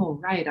like, oh,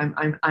 right,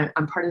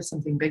 I'm part of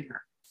something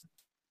bigger.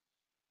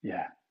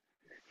 Yeah.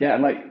 Yeah,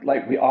 and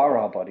like we are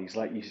our bodies,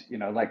 like you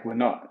know, like we're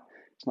not.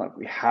 It's not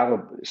we have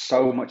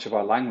so much of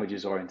our language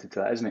is oriented to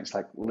that, isn't it? It's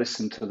like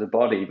listen to the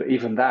body, but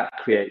even that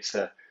creates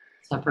a, and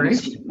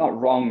it's Separation. not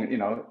wrong, you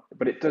know,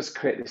 but it does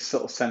create this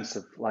subtle sense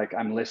of like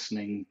I'm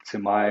listening to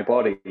my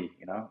body,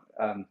 you know.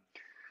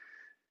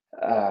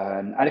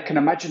 And I can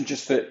imagine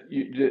just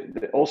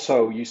that.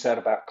 Also, you said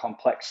about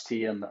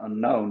complexity and the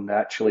unknown.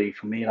 Actually,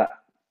 for me, that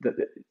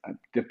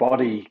the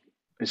body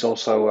is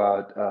also,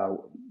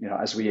 you know,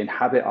 as we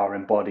inhabit our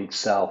embodied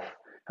self,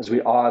 as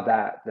we are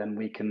that, then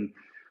we can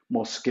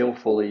more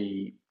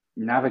skillfully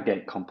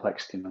navigate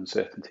complexity and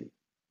uncertainty.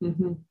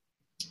 Mm-hmm.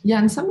 Yeah,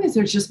 in some ways,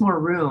 there's just more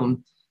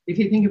room. If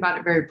you think about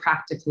it very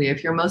practically,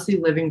 if you're mostly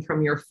living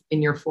from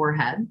in your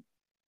forehead,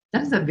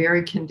 that is a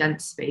very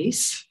condensed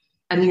space.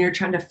 And then you're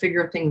trying to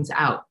figure things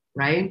out,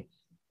 right?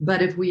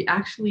 But if we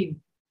actually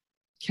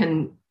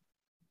can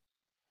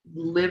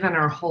live in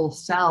our whole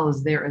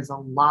selves, there is a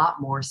lot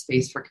more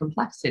space for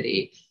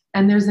complexity.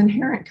 And there's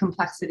inherent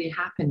complexity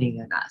happening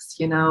in us.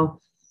 You know,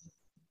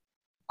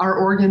 our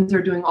organs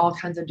are doing all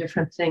kinds of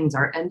different things,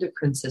 our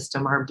endocrine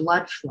system, our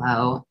blood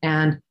flow,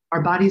 and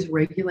our body's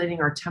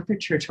regulating our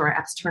temperature to our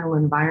external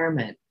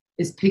environment,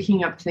 is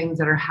picking up things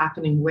that are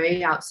happening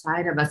way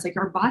outside of us. Like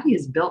our body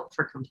is built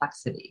for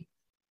complexity.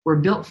 We're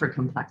built for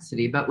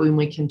complexity, but when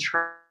we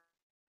contract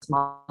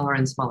smaller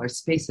and smaller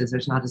spaces,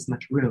 there's not as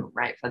much room,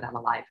 right, for that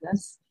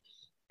aliveness.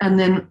 And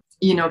then,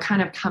 you know,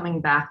 kind of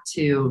coming back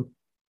to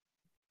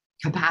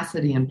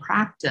capacity and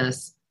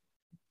practice,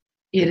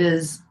 it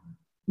is,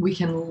 we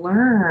can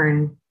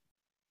learn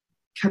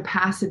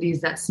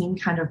capacities that seem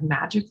kind of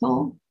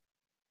magical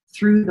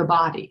through the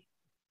body,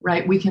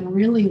 right? We can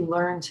really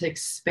learn to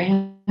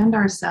expand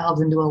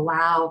ourselves and to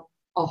allow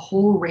a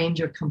whole range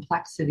of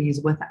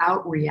complexities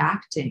without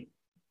reacting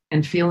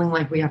and feeling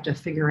like we have to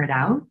figure it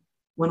out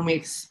when we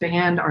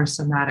expand our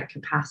somatic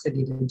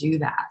capacity to do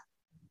that.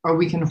 Or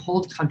we can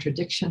hold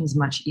contradictions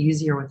much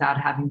easier without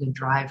having to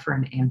drive for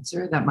an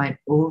answer that might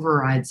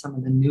override some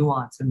of the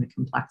nuance and the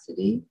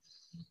complexity,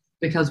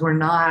 because we're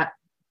not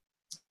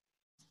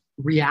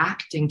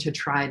reacting to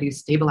try to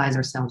stabilize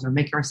ourselves or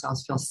make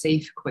ourselves feel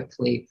safe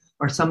quickly,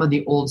 or some of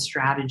the old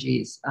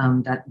strategies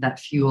that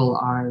fuel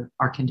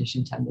our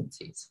conditioned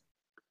tendencies.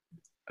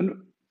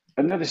 And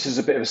I know this is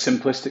a bit of a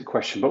simplistic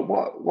question, but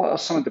what are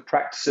some of the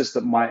practices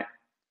that might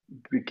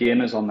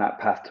begin us on that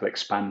path to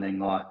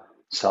expanding our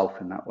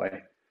self in that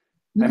way?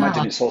 I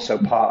imagine it's also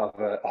part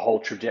of a whole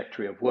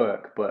trajectory of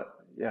work, but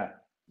yeah.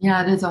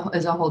 Yeah, it is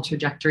a whole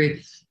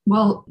trajectory.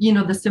 Well, you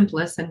know, the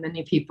simplest, and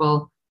many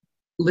people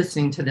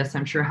listening to this,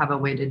 I'm sure, have a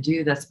way to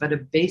do this, but a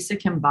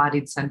basic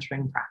embodied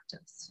centering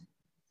practice,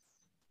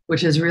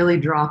 which is really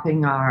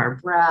dropping our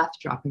breath,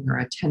 dropping our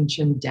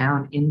attention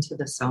down into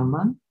the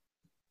soma.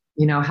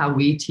 You know, how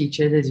we teach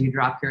it is you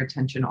drop your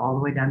attention all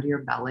the way down to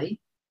your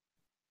belly.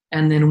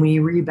 And then we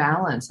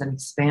rebalance and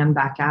expand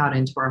back out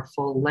into our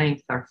full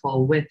length, our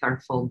full width, our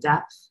full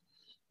depth,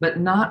 but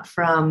not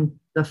from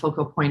the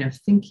focal point of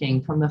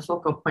thinking, from the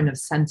focal point of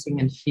sensing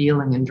and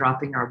feeling and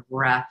dropping our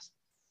breath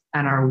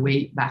and our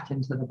weight back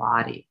into the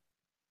body.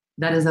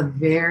 That is a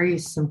very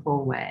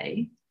simple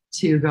way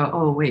to go,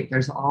 oh, wait,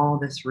 there's all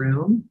this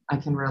room. I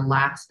can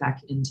relax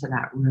back into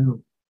that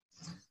room.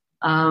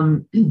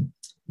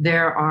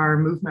 There are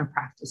movement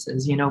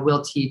practices. You know,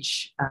 we'll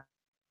teach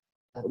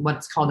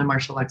what's called in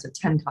martial arts a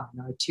tenkan,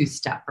 or a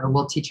two-step, or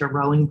we'll teach a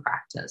rowing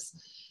practice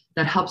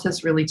that helps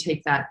us really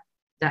take that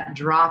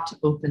dropped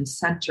open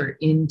center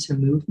into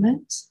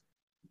movement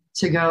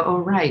to go, oh,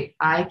 right,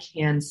 I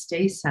can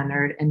stay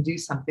centered and do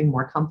something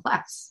more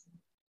complex,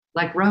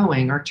 like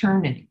rowing or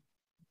turning,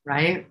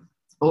 right?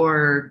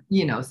 Or,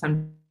 you know,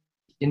 some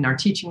in our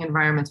teaching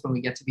environments, when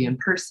we get to be in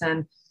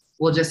person,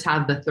 we'll just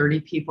have the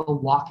 30 people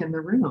walk in the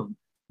room.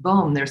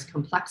 Boom, there's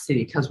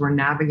complexity because we're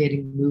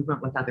navigating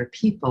movement with other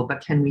people. But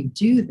can we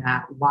do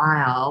that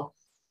while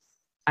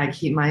I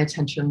keep my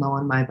attention low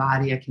in my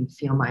body? I can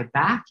feel my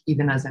back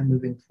even as I'm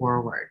moving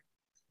forward.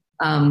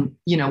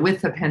 You know,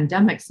 with the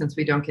pandemic, since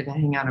we don't get to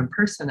hang out in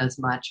person as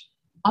much,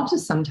 I'll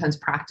just sometimes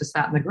practice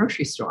that in the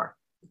grocery store.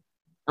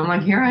 I'm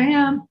like, here I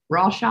am, we're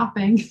all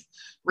shopping,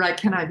 right?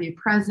 Can I be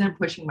present,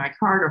 pushing my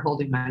cart or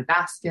holding my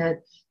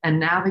basket and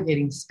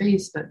navigating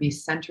space, but be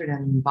centered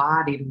and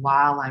embodied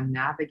while I'm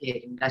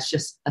navigating? That's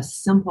just a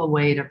simple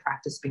way to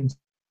practice being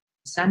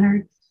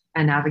centered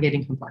and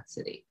navigating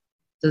complexity.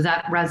 Does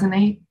that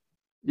resonate?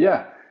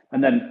 Yeah.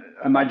 And then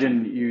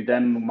imagine you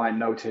then might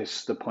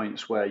notice the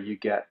points where you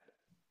get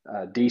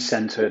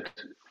decentered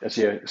as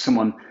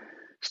someone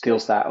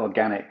steals that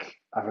organic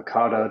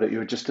avocado that you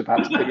were just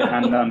about to put your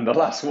hand on, the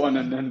last one,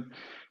 and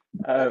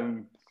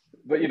then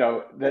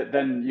but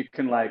then you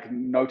can like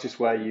notice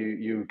where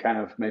you kind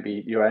of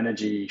maybe your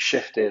energy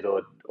shifted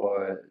or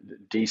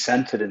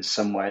decentered in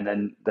some way,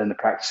 and then the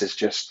practice is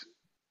just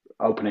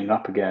opening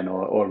up again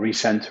or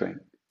recentering.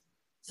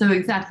 So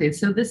exactly.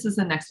 So this is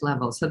the next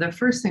level. So the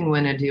first thing we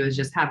want to do is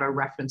just have a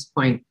reference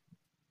point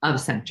of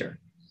center.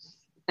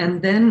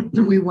 And then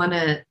we want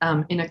to,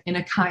 in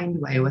a kind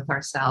way with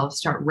ourselves,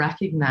 start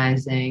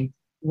recognizing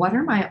what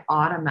are my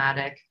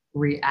automatic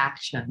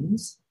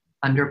reactions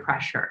under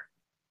pressure.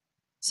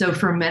 So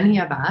for many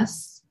of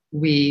us,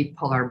 we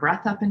pull our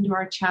breath up into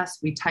our chest,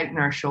 we tighten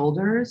our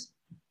shoulders,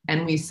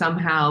 and we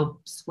somehow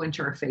squint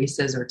our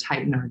faces or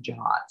tighten our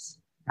jaws,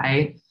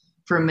 right?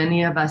 For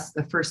many of us,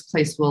 the first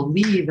place we'll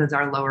leave is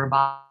our lower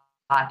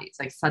body. It's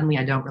like suddenly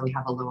I don't really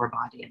have a lower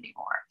body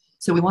anymore.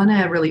 So we want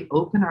to really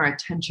open our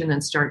attention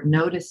and start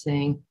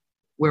noticing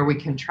where we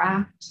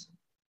contract,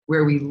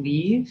 where we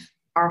leave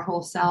our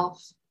whole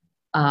self,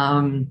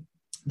 the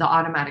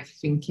automatic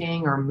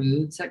thinking or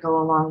moods that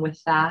go along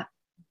with that.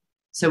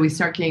 So we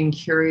start getting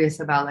curious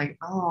about like,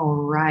 oh,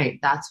 right,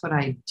 that's what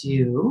I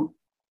do.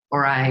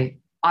 Or I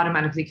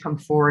automatically come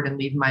forward and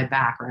leave my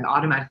back, or I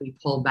automatically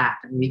pull back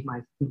and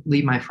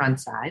leave my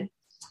front side.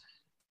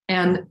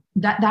 And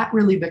that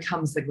really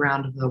becomes the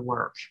ground of the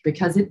work,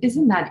 because it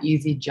isn't that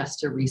easy just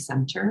to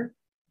recenter.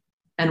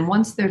 And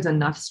once there's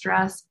enough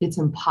stress, it's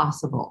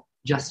impossible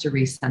just to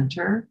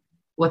recenter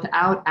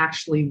without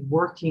actually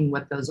working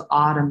with those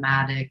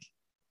automatic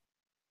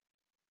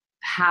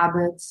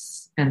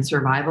habits and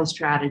survival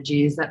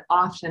strategies that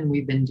often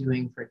we've been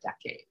doing for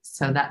decades.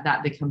 So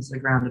that becomes the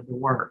ground of the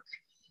work.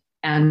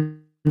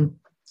 And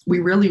we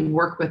really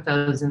work with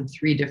those in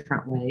 3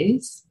 different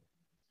ways.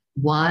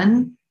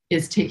 One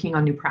is taking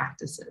on new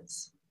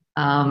practices.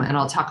 And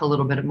I'll talk a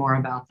little bit more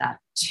about that.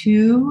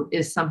 2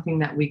 is something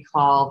that we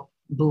call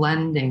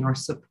blending or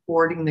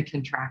supporting the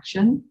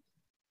contraction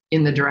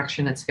in the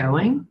direction it's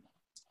going.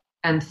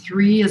 And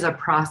 3 is a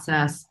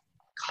process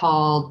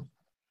called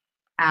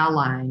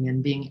allying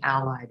and being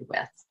allied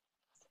with.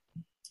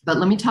 But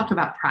let me talk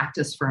about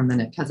practice for a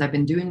minute, because I've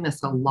been doing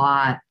this a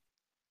lot,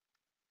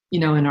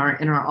 in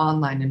our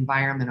online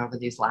environment over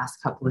these last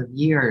couple of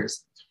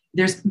years.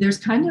 There's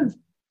kind of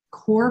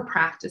core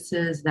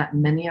practices that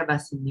many of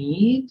us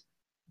need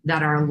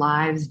that our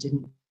lives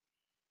didn't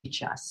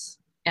teach us.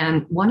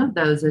 And one of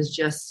those is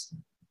just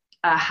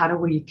how do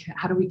we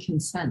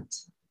consent?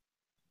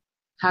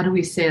 How do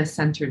we say a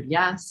centered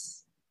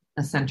yes,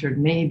 a centered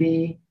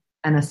maybe,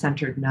 and a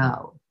centered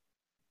no?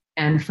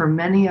 And for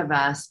many of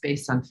us,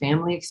 based on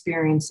family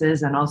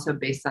experiences and also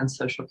based on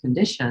social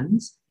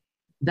conditions,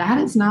 that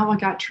is not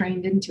what got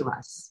trained into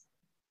us.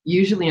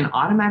 Usually an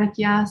automatic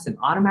yes, an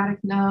automatic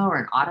no, or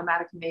an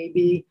automatic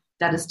maybe,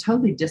 that is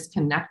totally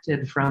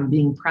disconnected from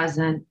being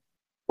present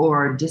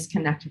or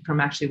disconnected from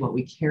actually what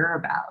we care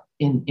about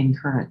in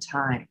current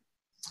time.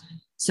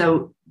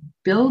 So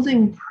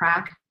building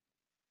practice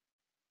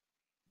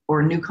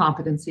or new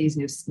competencies,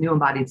 new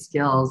embodied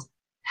skills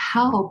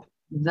help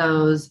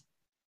those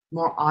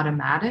more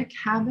automatic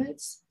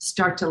habits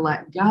start to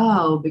let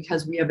go,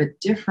 because we have a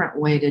different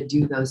way to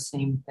do those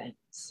same things.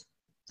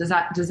 Does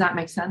that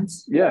make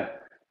sense? Yeah.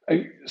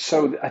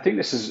 So I think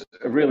this is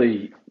a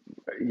really,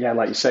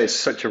 like you say, it's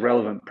such a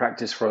relevant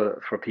practice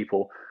for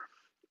people.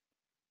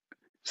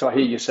 So I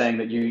hear you saying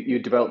that you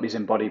develop these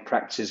embodied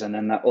practices, and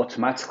then that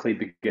automatically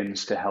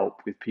begins to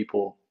help with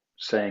people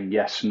saying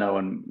yes, no,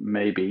 and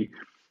maybe.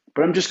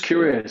 But I'm just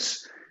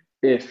curious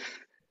if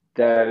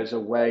there's a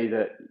way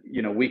that,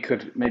 we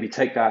could maybe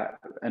take that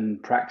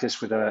and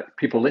practice with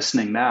people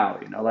listening now,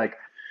 like,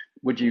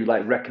 would you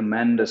like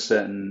recommend a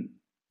certain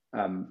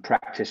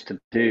practice to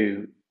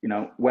do,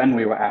 when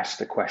we were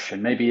asked a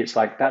question? Maybe it's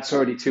like, that's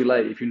already too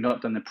late if you've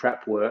not done the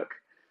prep work.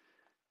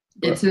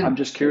 I'm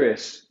just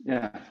curious.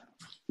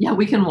 Yeah,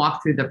 we can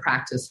walk through the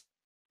practice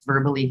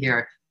verbally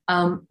here.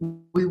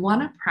 We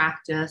want to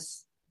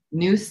practice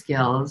new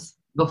skills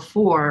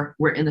before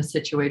we're in a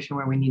situation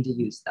where we need to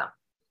use them.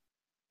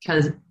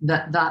 Because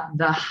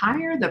the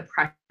higher the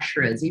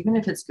pressure is, even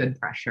if it's good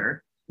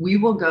pressure, we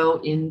will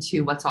go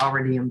into what's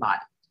already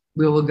embodied.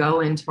 We will go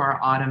into our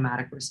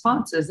automatic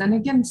responses. And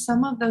again,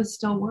 some of those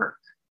still work.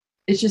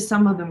 It's just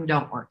some of them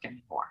don't work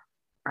anymore,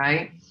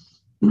 right?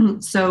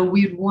 So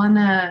we'd want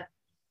to,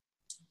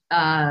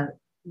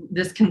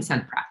 this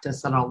consent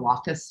practice that I'll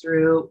walk us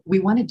through, we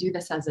want to do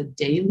this as a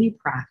daily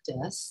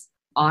practice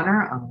on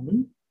our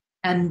own,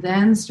 and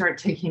then start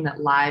taking it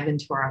live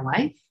into our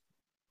life.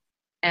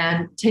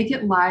 And take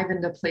it live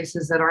into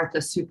places that aren't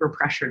the super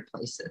pressured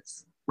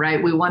places,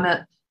 right? We want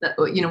to,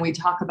 we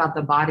talk about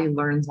the body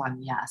learns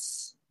on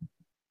yes.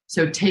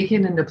 So take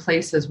it into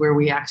places where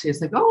we actually,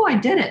 it's like, oh, I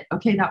did it.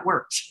 Okay, that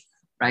worked,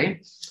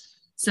 right?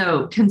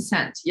 So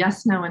consent,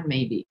 yes, no, and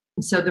maybe.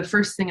 So the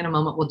first thing in a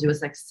moment we'll do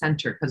is like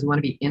center, because we want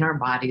to be in our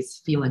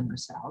bodies, feeling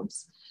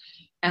ourselves.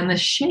 And the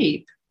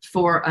shape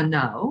for a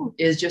no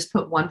is just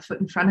put one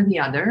foot in front of the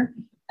other,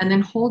 and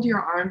then hold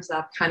your arms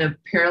up kind of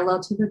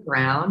parallel to the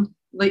ground,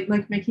 like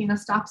making a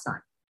stop sign.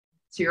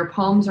 So your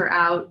palms are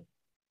out,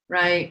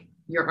 right?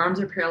 Your arms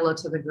are parallel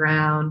to the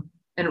ground.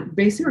 And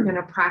basically, we're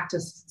going to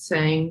practice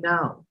saying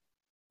no,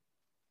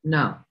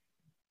 no,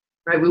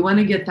 right? We want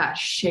to get that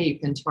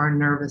shape into our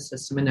nervous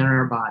system and in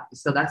our body.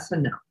 So that's the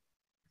no.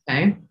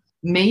 Okay.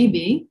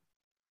 Maybe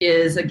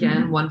is,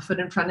 again, one foot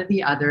in front of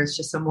the other. It's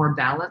just a more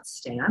balanced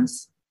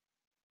stance.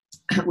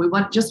 We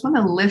just want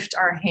to lift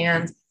our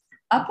hands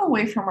up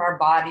away from our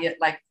body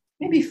at like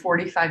maybe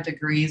 45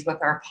 degrees with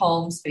our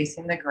palms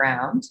facing the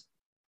ground.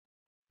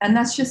 And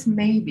that's just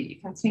maybe.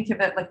 You can think of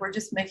it like we're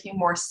just making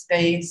more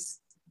space.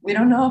 We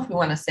don't know if we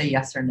want to say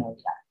yes or no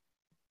yet.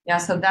 Yeah,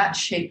 so that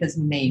shape is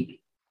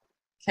maybe.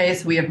 Okay,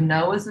 so we have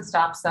no as a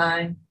stop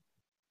sign.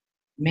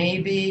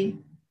 Maybe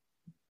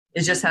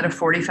is just at a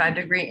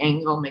 45-degree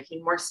angle,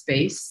 making more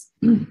space.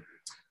 And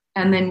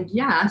then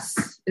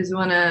yes is we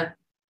want to,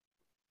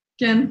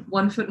 again,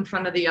 one foot in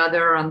front of the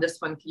other. On this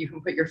one, you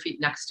can put your feet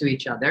next to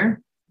each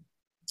other.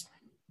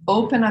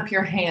 Open up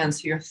your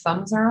hands so your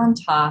thumbs are on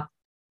top.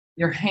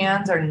 Your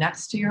hands are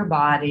next to your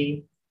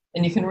body.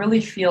 And you can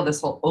really feel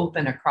this will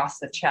open across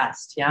the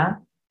chest, yeah?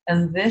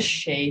 And this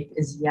shape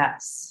is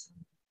yes.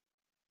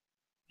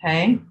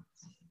 Okay?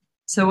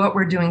 So what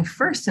we're doing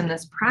first in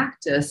this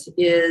practice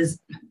is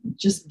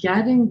just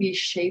getting these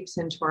shapes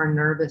into our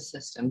nervous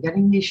system,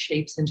 getting these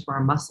shapes into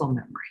our muscle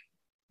memory,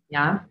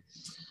 yeah?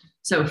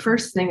 So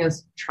first thing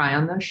is try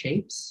on those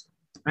shapes,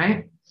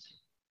 right?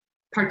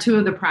 Part 2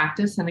 of the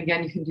practice, and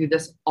again, you can do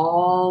this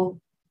all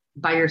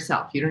by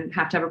yourself. You don't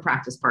have to have a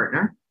practice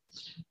partner,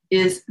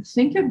 is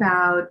think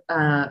about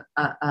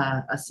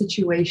a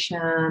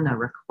situation, a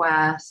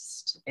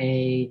request,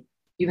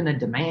 even a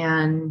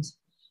demand,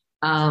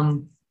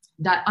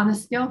 that on a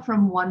scale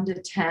from 1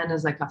 to 10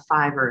 is like a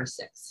 5 or a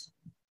 6,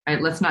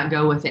 right? Let's not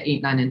go with the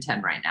 8, 9, and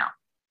 10 right now.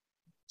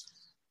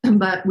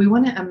 But we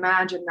want to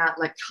imagine that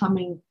like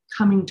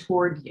coming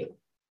toward you.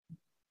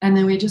 And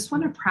then we just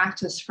want to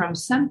practice from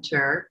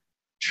center,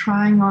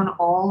 trying on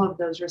all of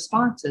those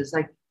responses.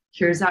 Like,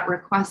 here's that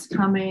request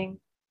coming.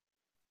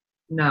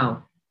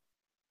 No.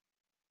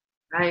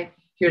 Right?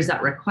 Here's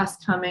that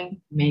request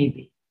coming.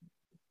 Maybe.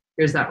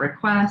 Here's that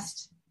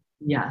request.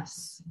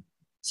 Yes.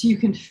 So you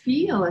can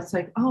feel it's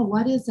like, oh,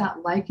 what is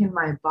that like in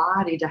my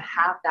body to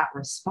have that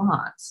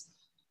response?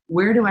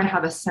 Where do I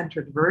have a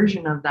centered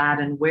version of that?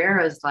 And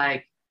where is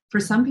like, for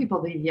some people,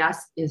 the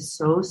yes is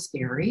so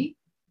scary.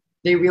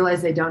 They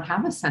realize they don't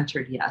have a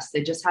centered yes.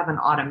 They just have an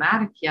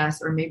automatic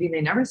yes, or maybe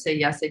they never say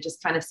yes. They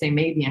just kind of say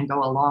maybe and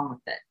go along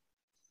with it.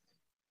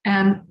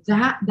 And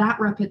that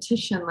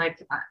repetition,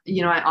 like,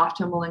 I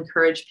often will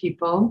encourage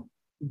people,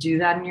 do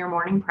that in your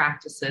morning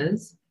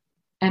practices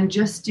and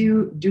just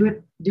do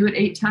it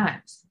 8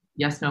 times.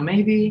 Yes, no,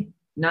 maybe,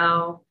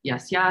 no,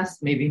 yes, yes,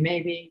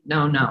 maybe,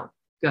 no, no.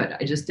 Good.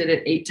 I just did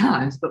it 8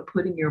 times, but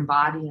putting your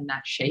body in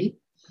that shape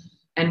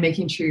and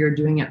making sure you're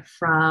doing it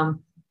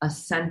from a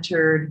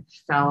centered,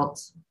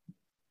 felt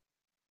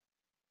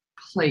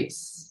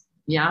place.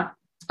 Yeah.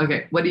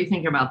 Okay. What do you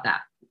think about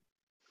that?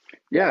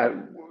 Yeah.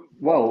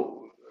 Well,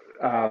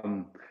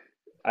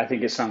 I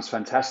think it sounds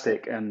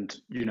fantastic. And,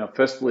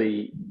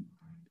 firstly,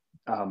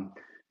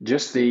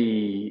 just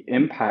the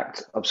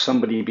impact of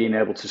somebody being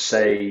able to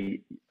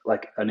say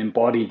like an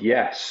embodied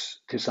yes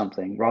to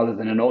something rather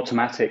than an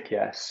automatic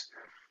yes.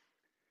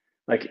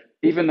 Like,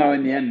 even though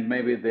in the end,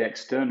 maybe the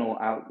external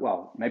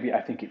maybe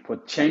I think it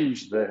would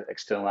change the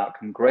external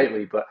outcome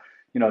greatly, but,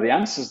 the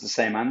answer is the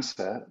same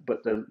answer,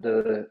 but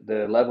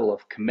the level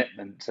of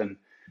commitment and,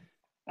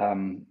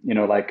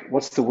 like,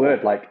 what's the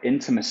word, like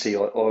intimacy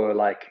or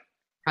like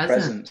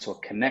presence or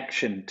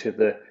connection to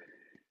the,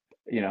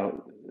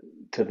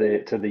 to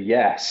the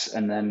yes.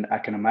 And then I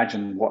can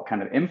imagine what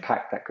kind of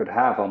impact that could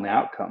have on the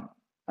outcome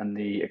and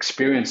the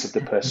experience of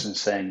the person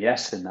saying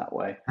yes in that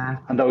way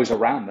and those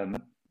around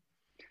them.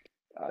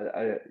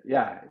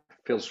 It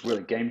feels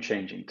really game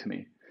changing to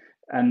me.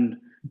 And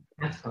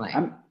Definitely.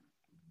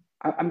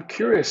 I'm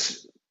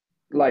curious,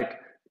 like,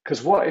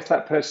 because what if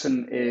that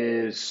person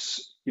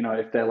is,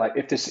 if they're like,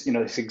 if this,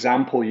 this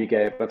example you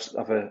gave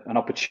of an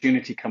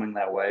opportunity coming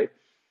their way,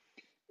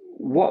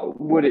 what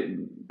would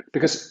it,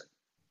 because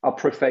I'll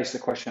preface the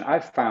question,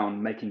 I've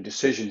found making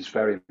decisions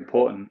very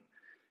important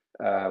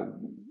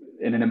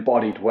in an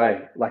embodied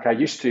way. Like, I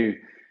used to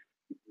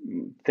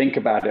think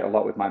about it a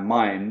lot with my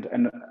mind,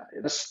 and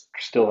this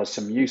still has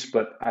some use,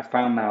 but I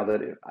found now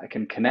that I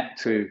can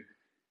connect to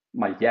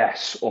my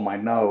yes or my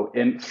no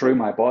through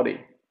my body.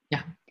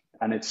 Yeah.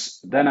 And it's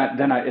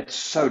it's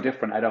so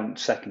different. I don't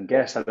second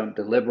guess. I don't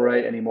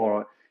deliberate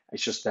anymore.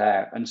 It's just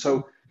there. And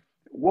so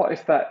what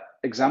if that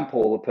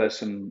example the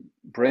person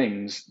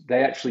brings,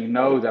 they actually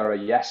know they're a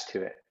yes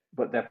to it,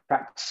 but they're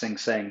practicing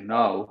saying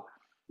no,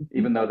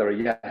 even though they're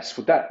a yes?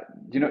 Would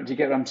that, do you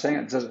get what I'm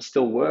saying? Does it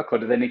still work, or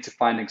do they need to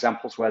find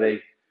examples where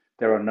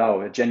they're a no,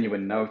 a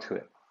genuine no to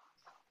it?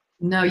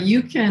 No,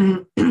 you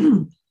can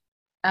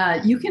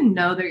you can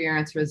know that your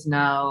answer is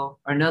no,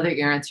 or know that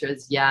your answer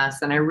is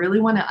yes. And I really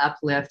want to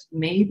uplift,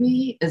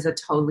 maybe is a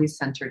totally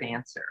centered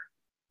answer.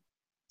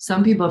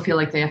 Some people feel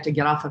like they have to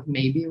get off of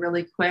maybe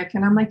really quick.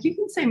 And I'm like, you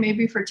can say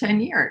maybe for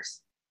 10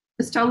 years.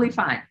 It's totally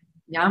fine.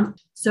 Yeah.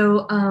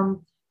 So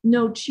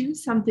no,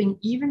 choose something,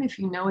 even if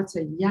you know it's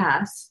a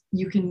yes,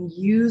 you can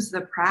use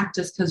the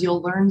practice because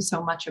you'll learn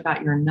so much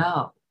about your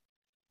no.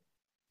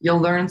 You'll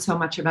learn so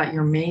much about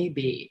your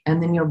maybe.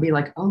 And then you'll be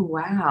like, oh,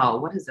 wow,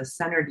 what does a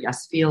centered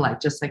yes feel like?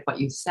 Just like what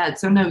you said.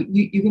 So no,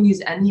 you can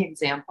use any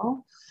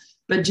example,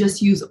 but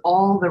just use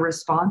all the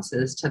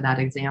responses to that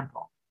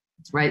example,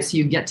 right? So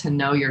you get to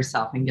know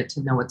yourself and get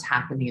to know what's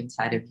happening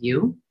inside of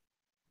you.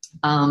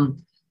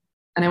 And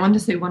I wanted to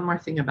say one more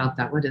thing about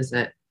that. What is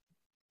it?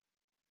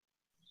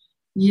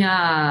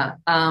 Yeah.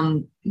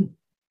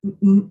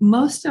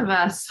 Most of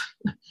us,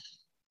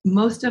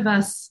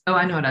 oh,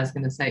 I know what I was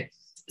going to say.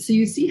 So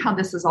you see how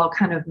this is all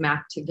kind of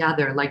mapped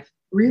together, like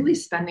really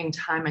spending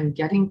time and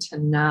getting to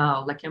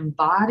know, like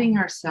embodying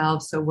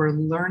ourselves. So we're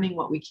learning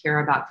what we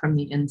care about from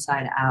the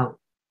inside out,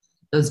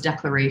 those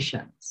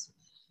declarations,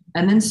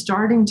 and then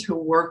starting to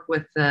work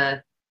with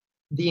the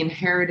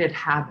inherited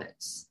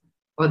habits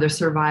or the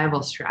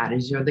survival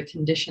strategies or the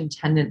conditioned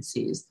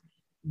tendencies.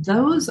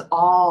 Those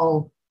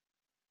all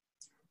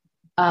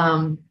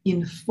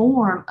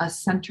inform a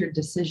centered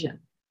decision,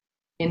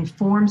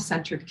 inform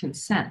centered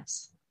consent,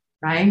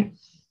 right?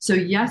 So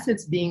yes,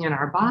 it's being in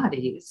our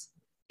bodies,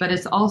 but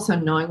it's also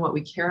knowing what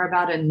we care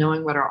about and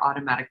knowing what our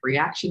automatic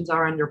reactions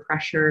are under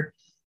pressure,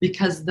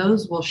 because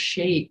those will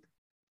shape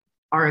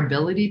our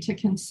ability to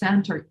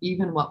consent or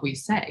even what we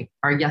say,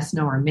 our yes,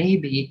 no, or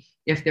maybe,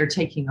 if they're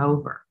taking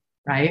over,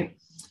 right?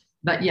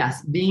 But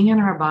yes, being in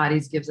our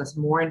bodies gives us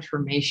more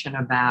information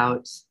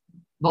about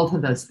both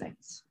of those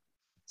things.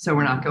 So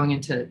we're not going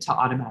into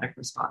automatic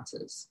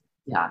responses.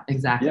 Yeah,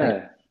 exactly.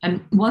 Yeah.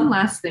 And one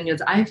last thing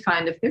is I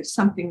find if there's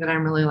something that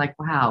I'm really like,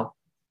 wow,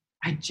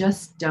 I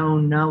just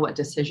don't know what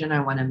decision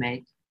I want to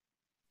make,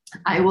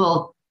 I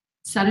will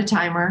set a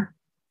timer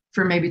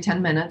for maybe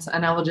 10 minutes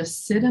and I will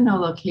just sit in a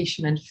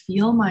location and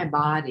feel my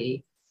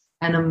body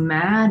and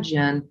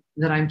imagine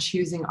that I'm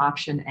choosing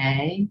option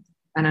A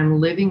and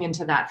I'm living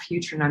into that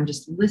future and I'm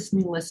just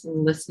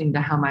listening to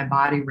how my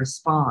body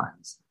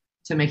responds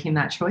to making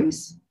that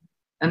choice.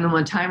 And then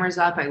when timer's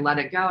up, I let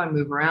it go. I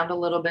move around a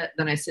little bit.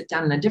 Then I sit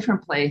down in a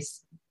different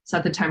place,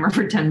 set the timer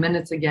for 10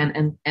 minutes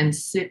again, and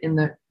sit in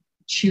the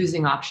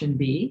choosing option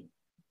B.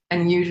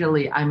 And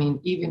usually, I mean,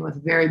 even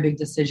with very big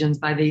decisions,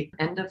 by the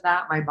end of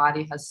that, my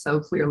body has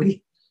so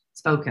clearly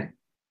spoken,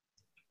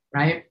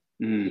 right?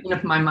 Even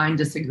if my mind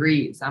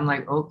disagrees, I'm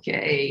like,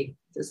 okay,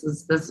 this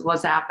is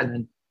what's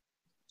happening.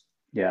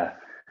 Yeah.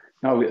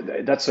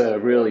 No, that's a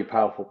really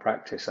powerful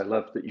practice. I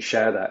love that you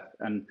share that.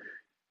 And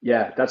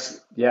yeah,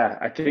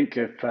 I think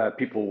if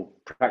people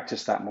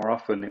practice that more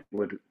often, it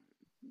would,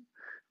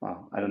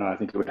 well, I don't know, I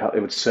think it would help,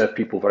 it would serve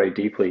people very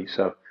deeply.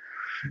 So,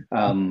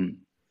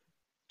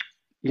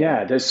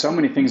 yeah, there's so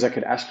many things I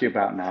could ask you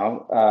about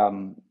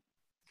now.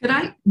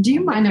 Do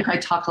you mind if I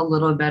talk a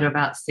little bit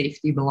about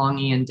safety,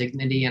 belonging, and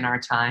dignity in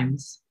our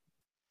times?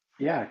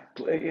 Yeah,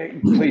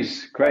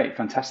 please. Great.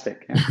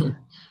 Fantastic. Yeah.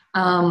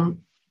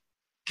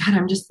 God,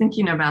 I'm just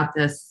thinking about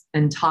this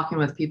and talking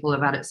with people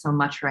about it so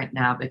much right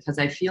now, because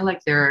I feel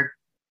like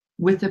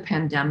with the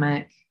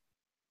pandemic,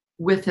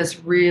 with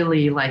this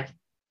really like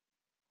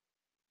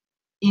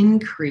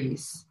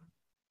increase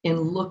in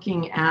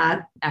looking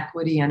at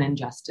equity and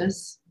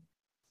injustice,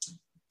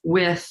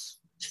 with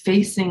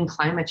facing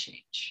climate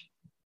change,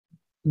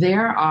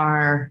 there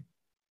are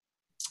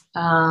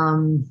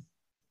many,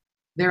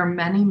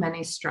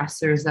 many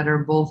stressors that are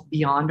both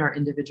beyond our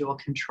individual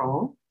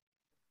control.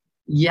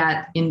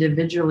 Yet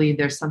individually,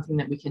 there's something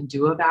that we can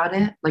do about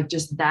it. Like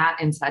just that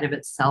inside of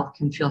itself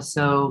can feel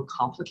so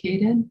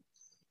complicated.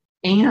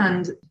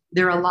 And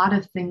there are a lot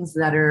of things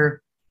that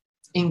are,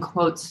 in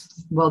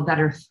quotes, that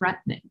are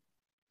threatening,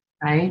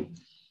 right?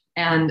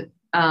 And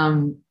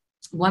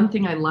one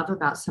thing I love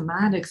about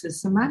Somatics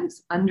is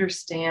Somatics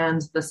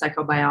understands the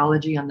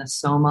psychobiology and the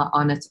soma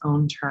on its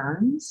own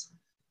terms,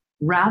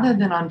 rather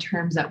than on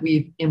terms that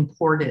we've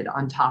imported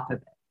on top of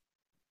it.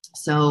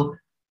 So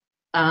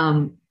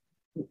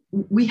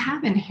we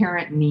have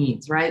inherent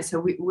needs, right?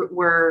 So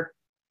we're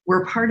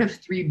part of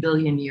 3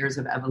 billion years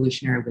of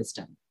evolutionary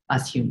wisdom,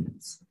 us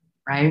humans,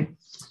 right?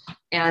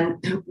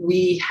 And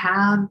we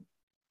have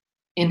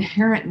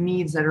inherent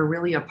needs that are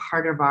really a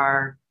part of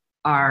our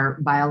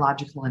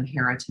biological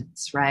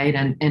inheritance, right?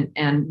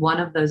 And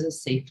one of those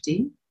is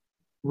safety,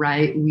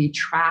 right? We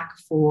track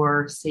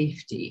for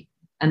safety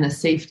and the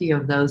safety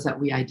of those that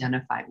we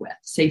identify with.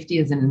 Safety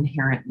is an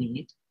inherent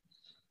need.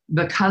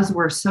 Because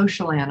we're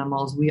social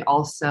animals, we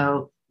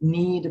also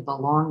need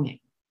belonging,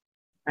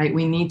 right?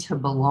 We need to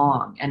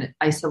belong, and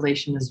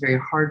isolation is very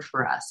hard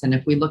for us. And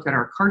if we look at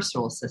our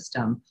carceral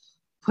system,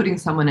 putting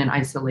someone in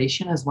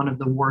isolation is one of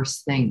the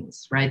worst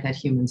things, right, that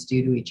humans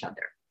do to each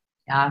other.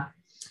 Yeah.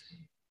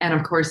 And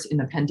of course, in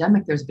the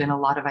pandemic, there's been a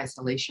lot of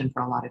isolation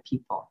for a lot of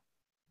people.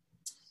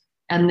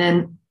 And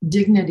then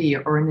dignity,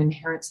 or an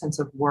inherent sense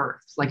of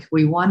worth. Like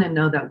we want to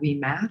know that we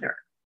matter.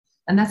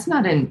 And that's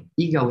not an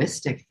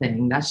egoistic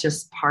thing. That's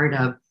just part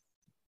of,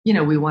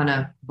 we want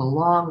to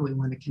belong, we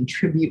want to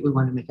contribute, we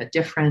want to make a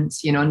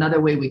difference.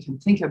 Another way we can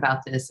think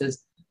about this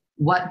is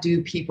what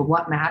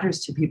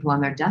matters to people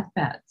on their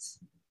deathbeds?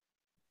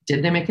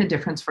 Did they make a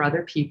difference for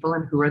other people,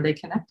 and who are they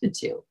connected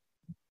to?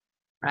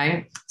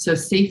 Right? So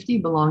safety,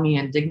 belonging,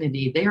 and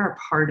dignity, they are a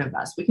part of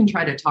us. We can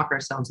try to talk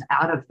ourselves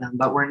out of them,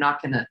 but we're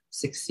not going to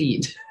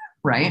succeed,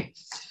 right?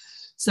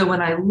 So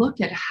when I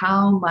look at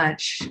how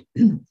much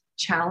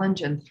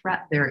challenge and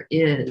threat there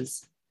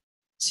is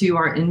to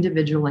our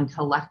individual and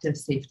collective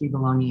safety,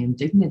 belonging, and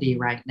dignity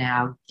right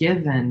now,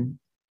 given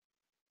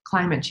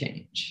climate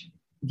change,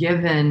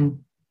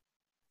 given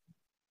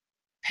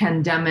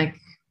pandemic,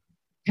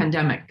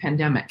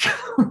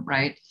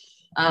 right?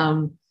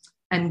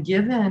 And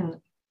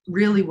given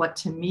really what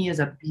to me is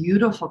a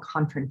beautiful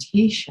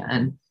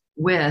confrontation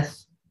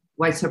with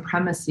white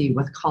supremacy,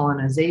 with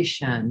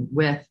colonization,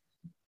 with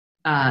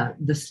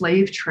the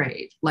slave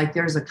trade. Like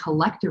there's a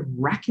collective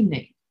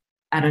reckoning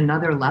at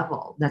another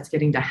level that's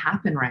getting to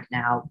happen right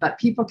now, but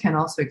people can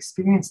also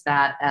experience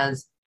that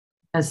as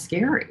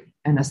scary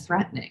and as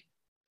threatening.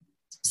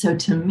 So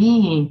to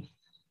me,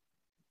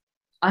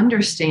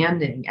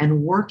 understanding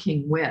and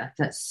working with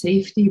that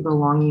safety,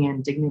 belonging,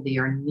 and dignity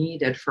are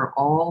needed for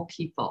all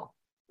people,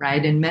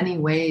 right? In many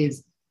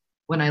ways,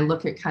 when I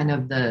look at kind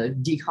of the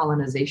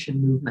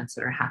decolonization movements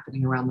that are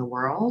happening around the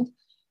world,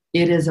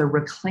 it is a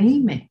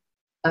reclaiming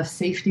of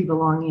safety,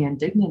 belonging, and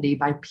dignity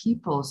by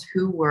peoples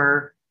who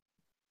were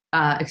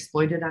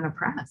exploited and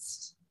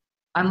oppressed.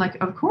 I'm like,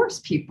 of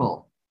course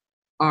people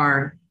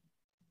are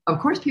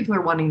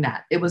wanting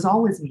that. It was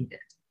always needed,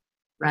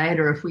 right?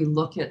 Or if we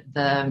look at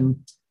the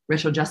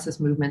racial justice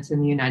movements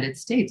in the United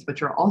States,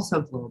 which are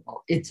also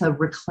global, it's a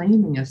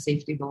reclaiming of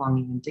safety,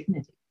 belonging, and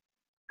dignity,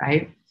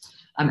 right?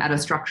 At a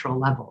structural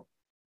level.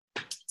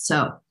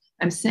 So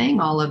I'm saying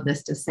all of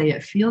this to say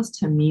it feels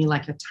to me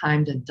like a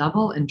time to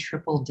double and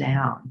triple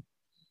down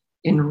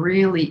in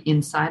really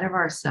inside of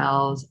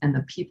ourselves and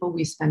the people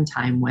we spend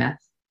time with,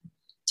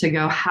 to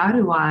go, how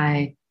do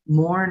I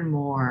more and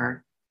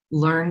more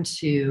learn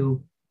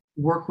to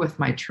work with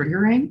my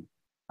triggering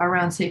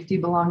around safety,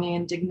 belonging,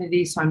 and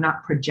dignity, so I'm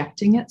not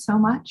projecting it so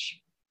much,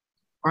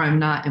 or I'm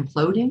not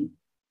imploding?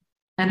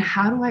 And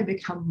how do I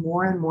become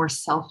more and more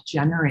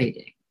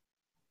self-generating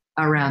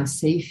around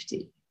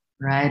safety,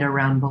 right?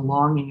 Around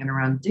belonging and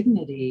around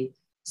dignity,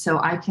 so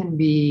I can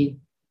be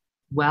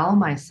well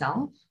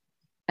myself,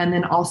 and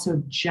then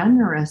also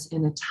generous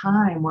in a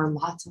time where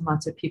lots and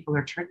lots of people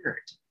are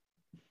triggered.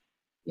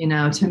 You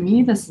know, to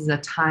me, this is a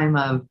time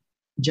of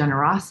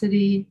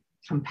generosity,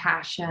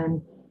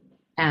 compassion,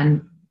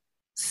 and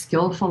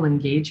skillful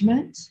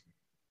engagement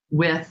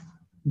with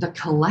the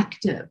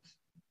collective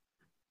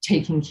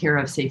taking care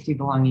of safety,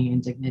 belonging,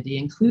 and dignity,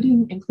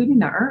 including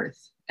the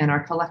earth and our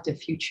collective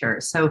future.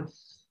 So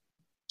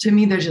to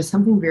me, there's just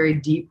something very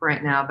deep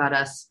right now about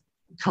us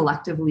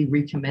collectively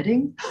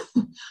recommitting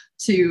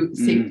to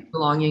safety,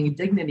 belonging, and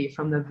dignity,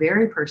 from the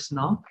very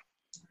personal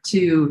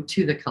to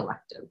the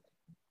collective.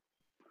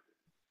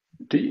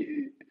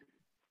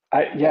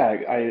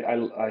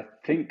 I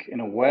think in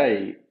a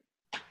way,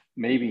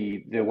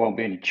 maybe there won't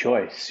be any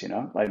choice, you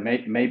know, like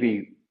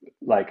maybe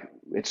like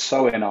it's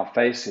so in our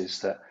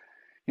faces that,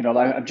 you know,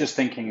 like I'm just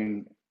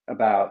thinking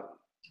about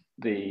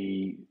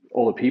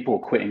all the people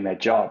quitting their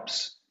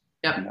jobs,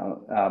 Yep. you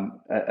know,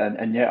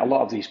 and yet a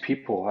lot of these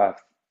people have,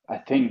 I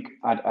think,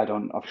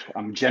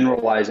 I'm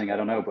generalizing, I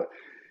don't know, but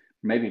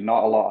maybe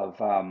not a lot of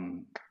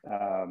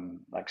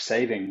like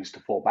savings to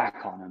fall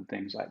back on and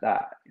things like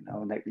that, you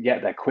know, and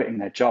yet they're quitting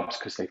their jobs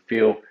because they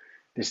feel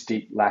this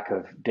deep lack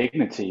of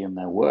dignity in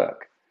their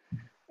work.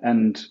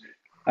 And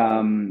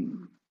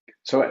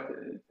but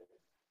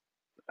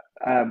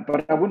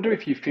I wonder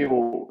if you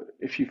feel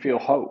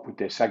hope with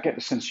this. I get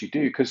the sense you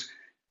do, because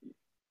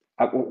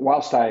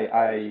whilst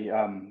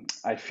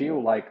I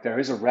feel like there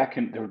is the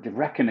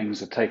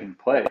reckonings are taking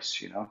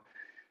place, you know.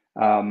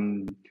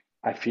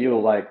 I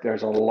feel like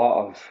there's a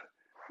lot of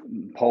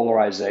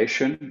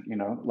polarization, you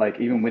know, like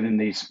even within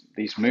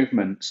these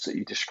movements that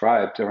you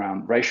described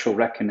around racial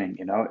reckoning,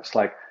 you know, it's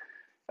like,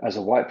 as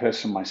a white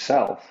person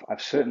myself,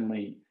 I've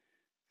certainly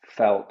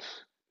felt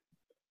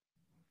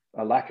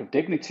a lack of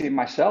dignity in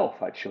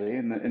myself, actually,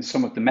 in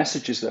some of the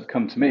messages that have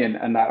come to me.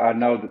 And I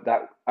know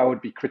that I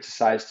would be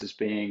criticized as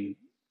being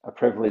a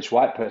privileged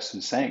white person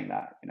saying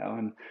that, you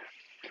know.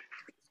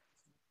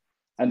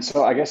 And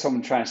so I guess what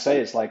I'm trying to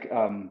say is like,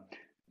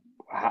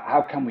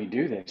 how can we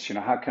do this? You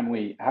know, how can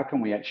we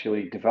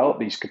actually develop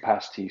these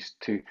capacities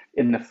to,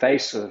 in the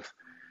face of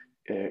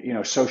you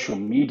know, social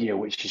media,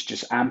 which is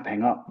just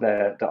amping up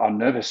our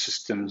nervous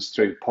systems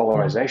through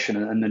polarization,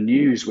 and the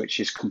news, which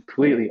is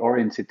completely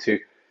oriented to,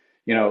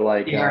 you know,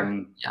 like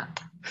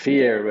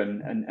fear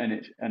and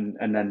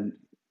then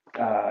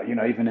you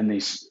know, even in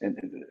these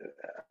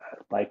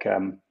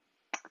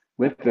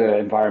with the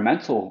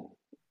environmental,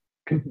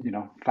 you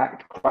know,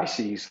 fact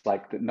crises,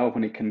 like that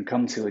nobody can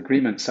come to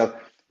agreement. So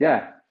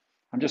yeah,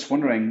 I'm just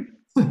wondering.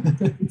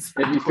 If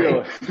you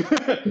feel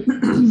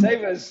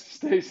save us,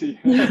 Staci.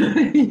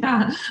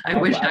 Yeah,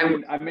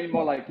 I mean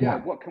more like, yeah,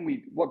 what can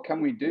we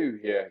do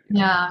here?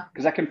 Yeah,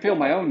 because I can feel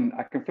my own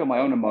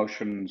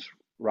emotions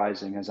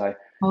rising as I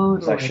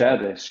share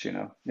this, you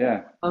know.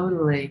 Yeah,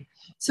 totally.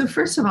 So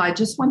first of all, I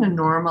just want to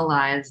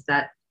normalize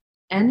that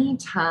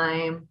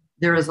anytime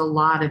there is a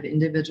lot of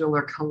individual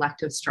or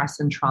collective stress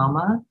and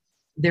trauma,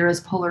 there is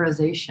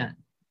polarization.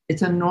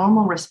 It's a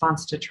normal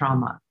response to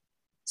trauma.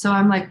 So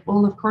I'm like,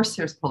 well, of course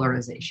there's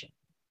polarization,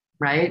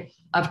 right?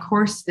 Of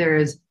course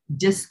there's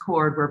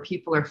discord where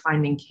people are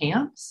finding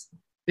camps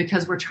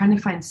because we're trying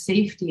to find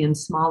safety in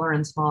smaller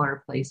and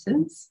smaller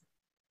places,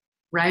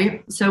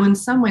 right? So in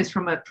some ways,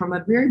 from a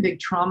very big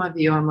trauma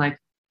view, I'm like,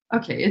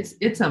 okay,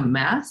 it's a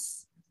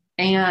mess,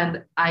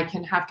 and I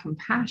can have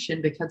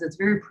compassion because it's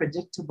very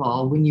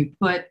predictable when you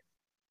put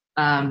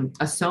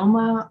a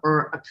soma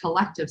or a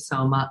collective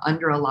soma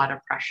under a lot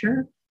of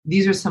pressure.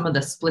 These are some of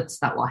the splits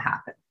that will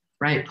happen,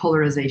 right?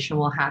 Polarization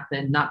will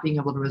happen, not being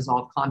able to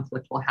resolve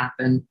conflict will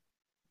happen.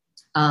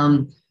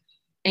 And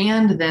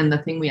then the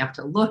thing we have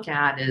to look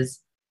at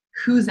is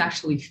who's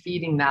actually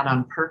feeding that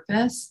on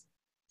purpose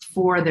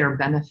for their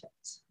benefit,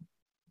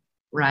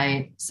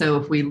 right? So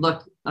if we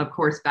look, of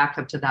course, back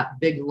up to that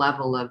big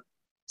level of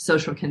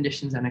social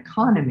conditions and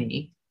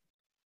economy,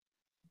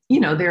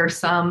 there are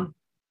some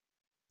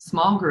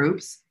small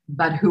groups,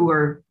 but who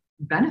are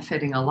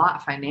benefiting a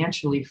lot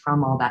financially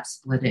from all that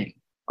splitting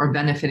or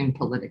benefiting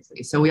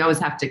politically. So we always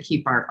have to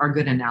keep our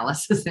good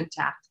analysis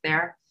intact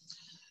there.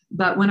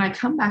 But when I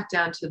come back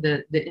down to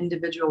the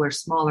individual or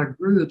smaller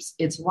groups,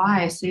 it's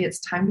why I say it's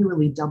time to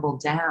really double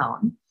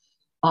down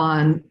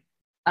on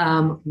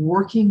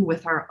working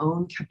with our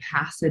own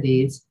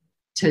capacities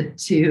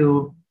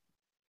to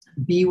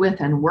be with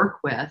and work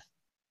with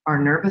our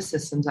nervous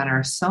systems and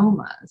our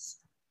somas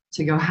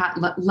to go,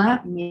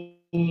 let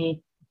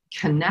me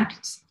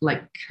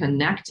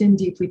connect in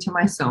deeply to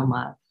my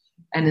soma.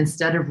 And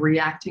instead of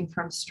reacting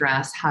from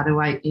stress, how do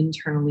I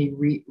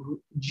internally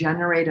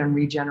generate and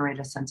regenerate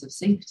a sense of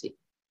safety?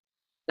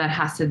 That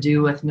has to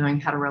do with knowing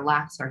how to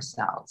relax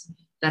ourselves.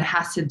 That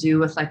has to do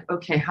with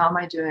okay, how am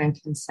I doing on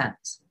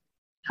consent?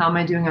 How am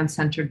I doing on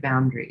centered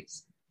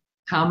boundaries?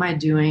 How am I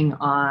doing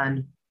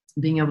on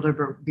being able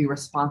to be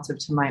responsive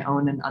to my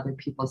own and other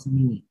people's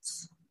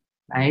needs,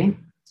 right?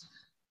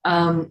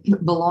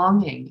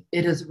 Belonging.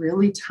 It is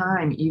really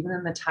time, even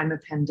in the time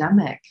of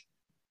pandemic,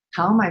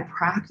 how am I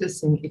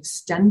practicing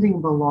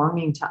extending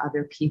belonging to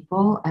other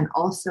people and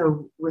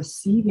also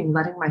receiving,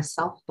 letting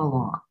myself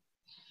belong?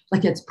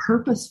 It's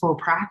purposeful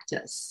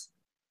practice.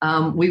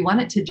 We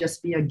want it to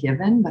just be a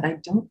given, but I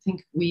don't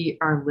think we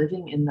are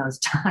living in those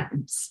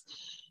times.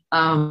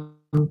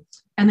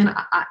 And then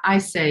I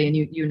say,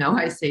 and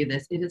I say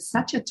this, it is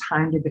such a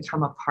time to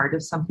become a part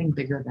of something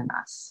bigger than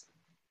us.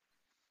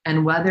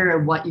 And whether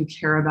what you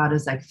care about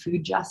is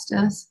food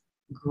justice,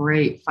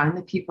 great. Find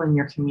the people in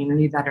your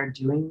community that are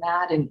doing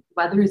that. And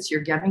whether it's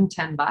you're giving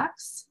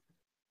 $10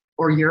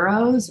 or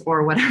euros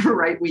or whatever,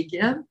 right, we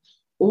give,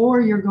 or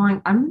you're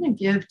going, I'm going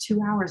to give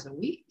 2 hours a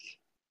week.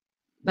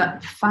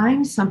 But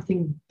find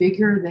something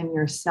bigger than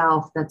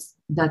yourself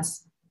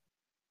that's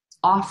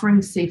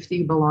offering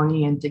safety,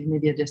 belonging, and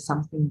dignity to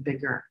something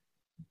bigger.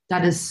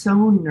 That is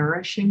so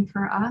nourishing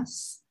for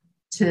us.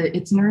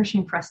 It's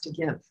nourishing for us to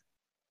give.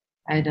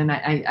 Right? And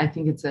I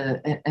think it's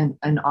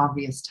an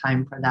obvious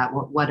time for that,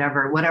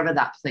 whatever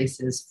that place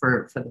is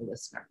for the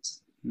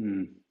listeners.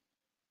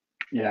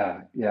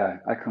 Yeah,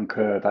 I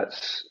concur.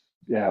 That's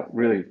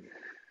really,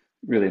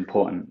 really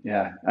important.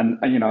 Yeah,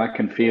 and I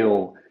can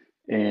feel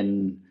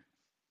in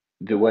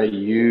the way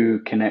you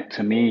connect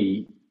to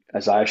me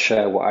as I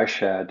share what I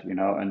shared,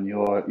 and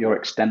you're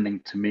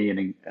extending to me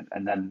and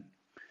then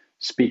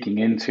speaking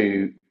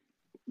into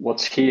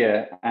what's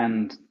here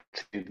and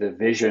to the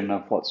vision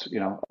of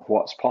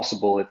what's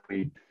possible if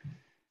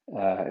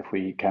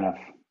we kind of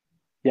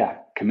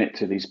commit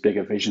to these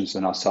bigger visions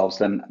than ourselves,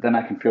 then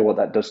I can feel what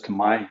that does to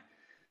my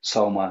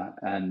soma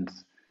and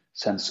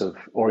sense of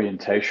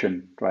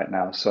orientation right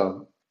now.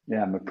 So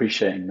I'm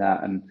appreciating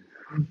that, and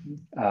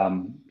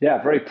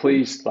very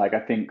pleased. I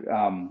think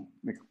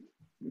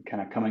we're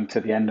kind of coming to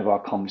the end of our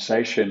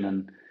conversation,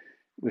 and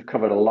we've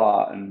covered a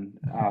lot, and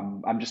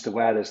I'm just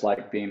aware there's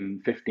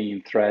been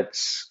 15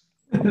 threads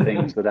of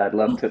things that I'd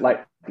love to,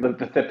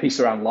 the piece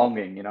around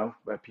longing,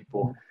 where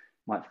people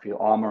might feel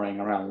armoring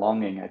around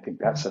longing. I think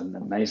that's an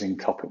amazing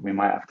topic we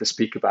might have to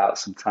speak about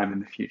sometime in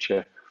the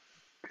future.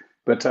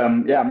 But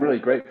I'm really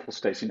grateful,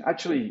 Staci.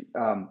 Actually,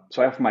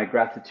 so I offer my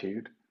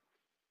gratitude.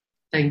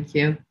 Thank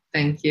you.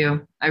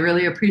 I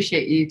really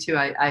appreciate you too.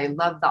 I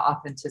love the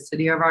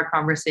authenticity of our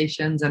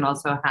conversations and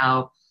also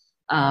how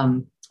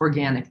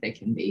organic they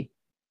can be.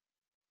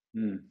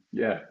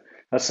 Yeah,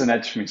 that's an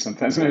edge for me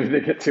sometimes. Maybe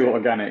they get too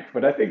organic,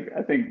 but I think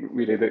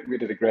we did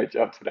a great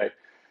job today.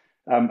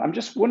 I'm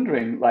just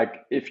wondering,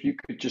 if you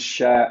could just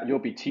share. You'll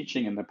be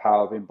teaching in the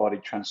power of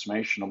embodied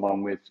transformation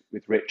along with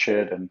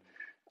Richard and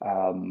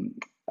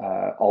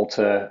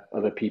Alter,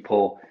 other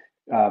people.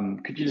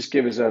 Could you just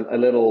give us a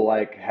little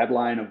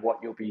headline of what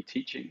you'll be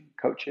teaching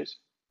coaches?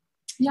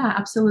 Yeah,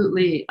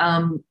 absolutely.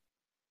 In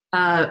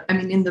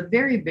the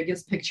very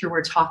biggest picture,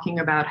 we're talking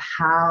about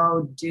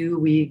how do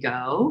we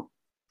go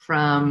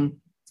from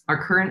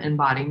our current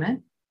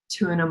embodiment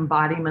to an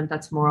embodiment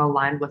that's more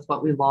aligned with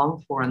what we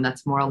long for and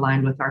that's more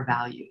aligned with our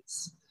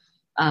values.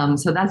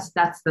 So that's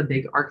the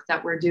big arc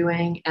that we're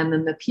doing. And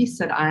then the piece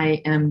that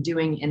I am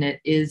doing in it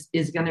is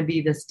going to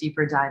be this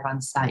deeper dive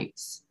on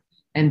sites,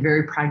 and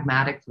very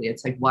pragmatically.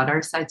 It's like, what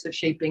are sites of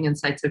shaping and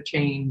sites of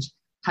change?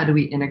 How do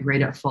we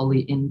integrate it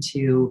fully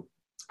into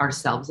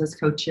ourselves as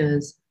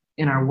coaches,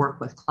 in our work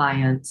with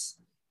clients?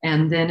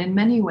 And then in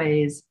many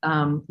ways,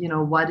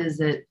 what is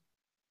it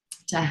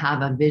to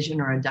have a vision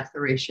or a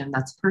declaration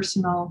that's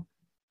personal,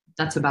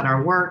 that's about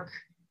our work,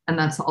 and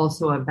that's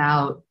also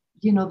about,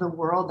 the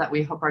world that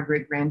we hope our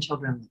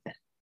great-grandchildren live in.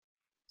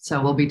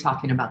 So we'll be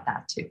talking about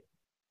that too.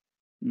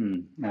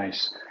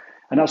 Nice.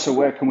 And also,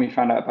 where can we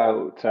find out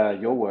about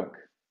your work?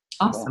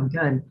 Awesome,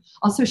 good.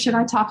 Also, should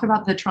I talk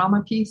about the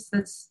trauma piece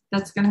that's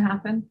going to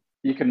happen?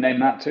 You can name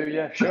that too,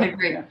 yeah, sure. Okay,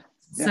 great. Yeah.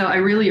 So I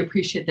really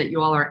appreciate that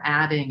you all are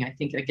adding, I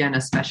think, again,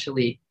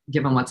 especially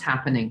given what's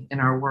happening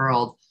in our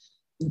world,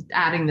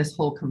 adding this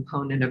whole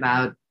component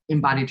about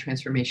embodied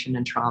transformation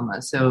and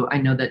trauma. So I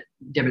know that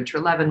David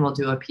Trelevin will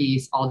do a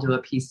piece, I'll do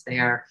a piece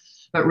there,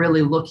 but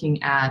really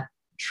looking at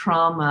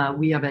trauma,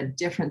 we have a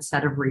different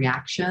set of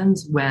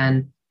reactions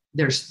when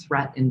there's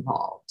threat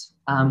involved.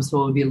 So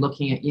we'll be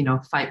looking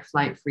at, fight,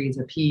 flight, freeze,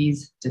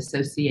 appease,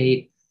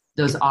 dissociate,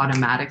 those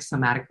automatic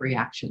somatic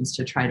reactions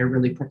to try to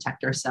really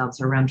protect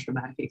ourselves around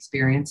traumatic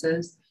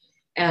experiences.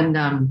 And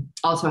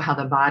also how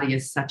the body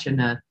is such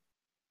I'm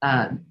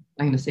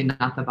going to say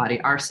not the body,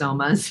 our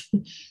somas,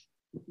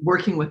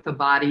 working with the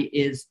body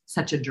is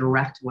such a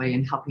direct way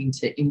in helping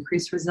to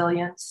increase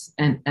resilience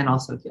and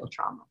also heal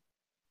trauma.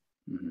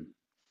 Mm-hmm.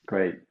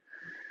 Great.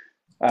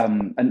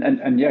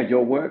 And yeah,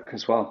 your work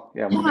as well.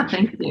 Yeah,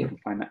 thank you. Can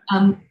find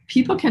that.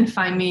 People can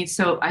find me.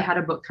 So I had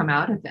a book come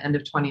out at the end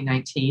of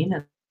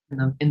 2019,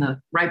 in the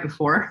right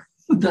before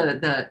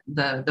the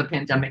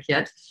pandemic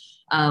hit,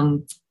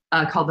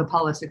 called The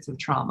Politics of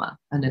Trauma,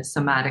 and it's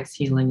somatics,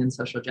 healing, and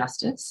social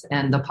justice.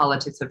 And The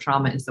Politics of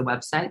Trauma is the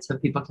website, so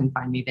people can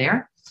find me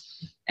there.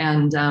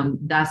 And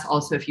that's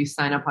also, if you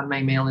sign up on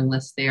my mailing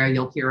list there,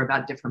 you'll hear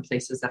about different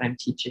places that I'm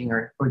teaching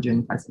or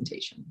doing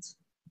presentations.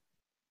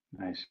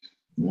 Nice.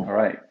 Yeah. All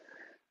right.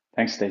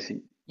 Thanks,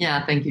 Staci.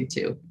 Yeah, thank you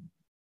too.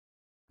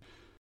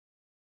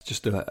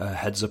 Just a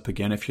heads up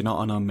again, if you're not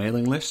on our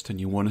mailing list and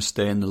you want to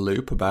stay in the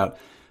loop about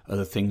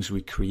other things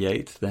we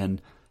create, then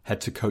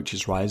head to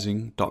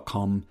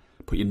coachesrising.com,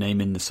 put your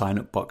name in the sign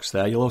up box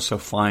there. You'll also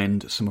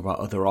find some of our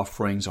other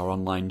offerings, our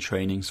online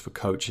trainings for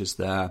coaches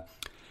there.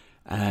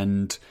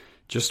 And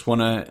just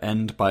want to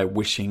end by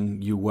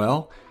wishing you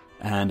well,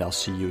 and I'll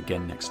see you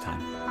again next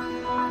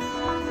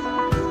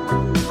time.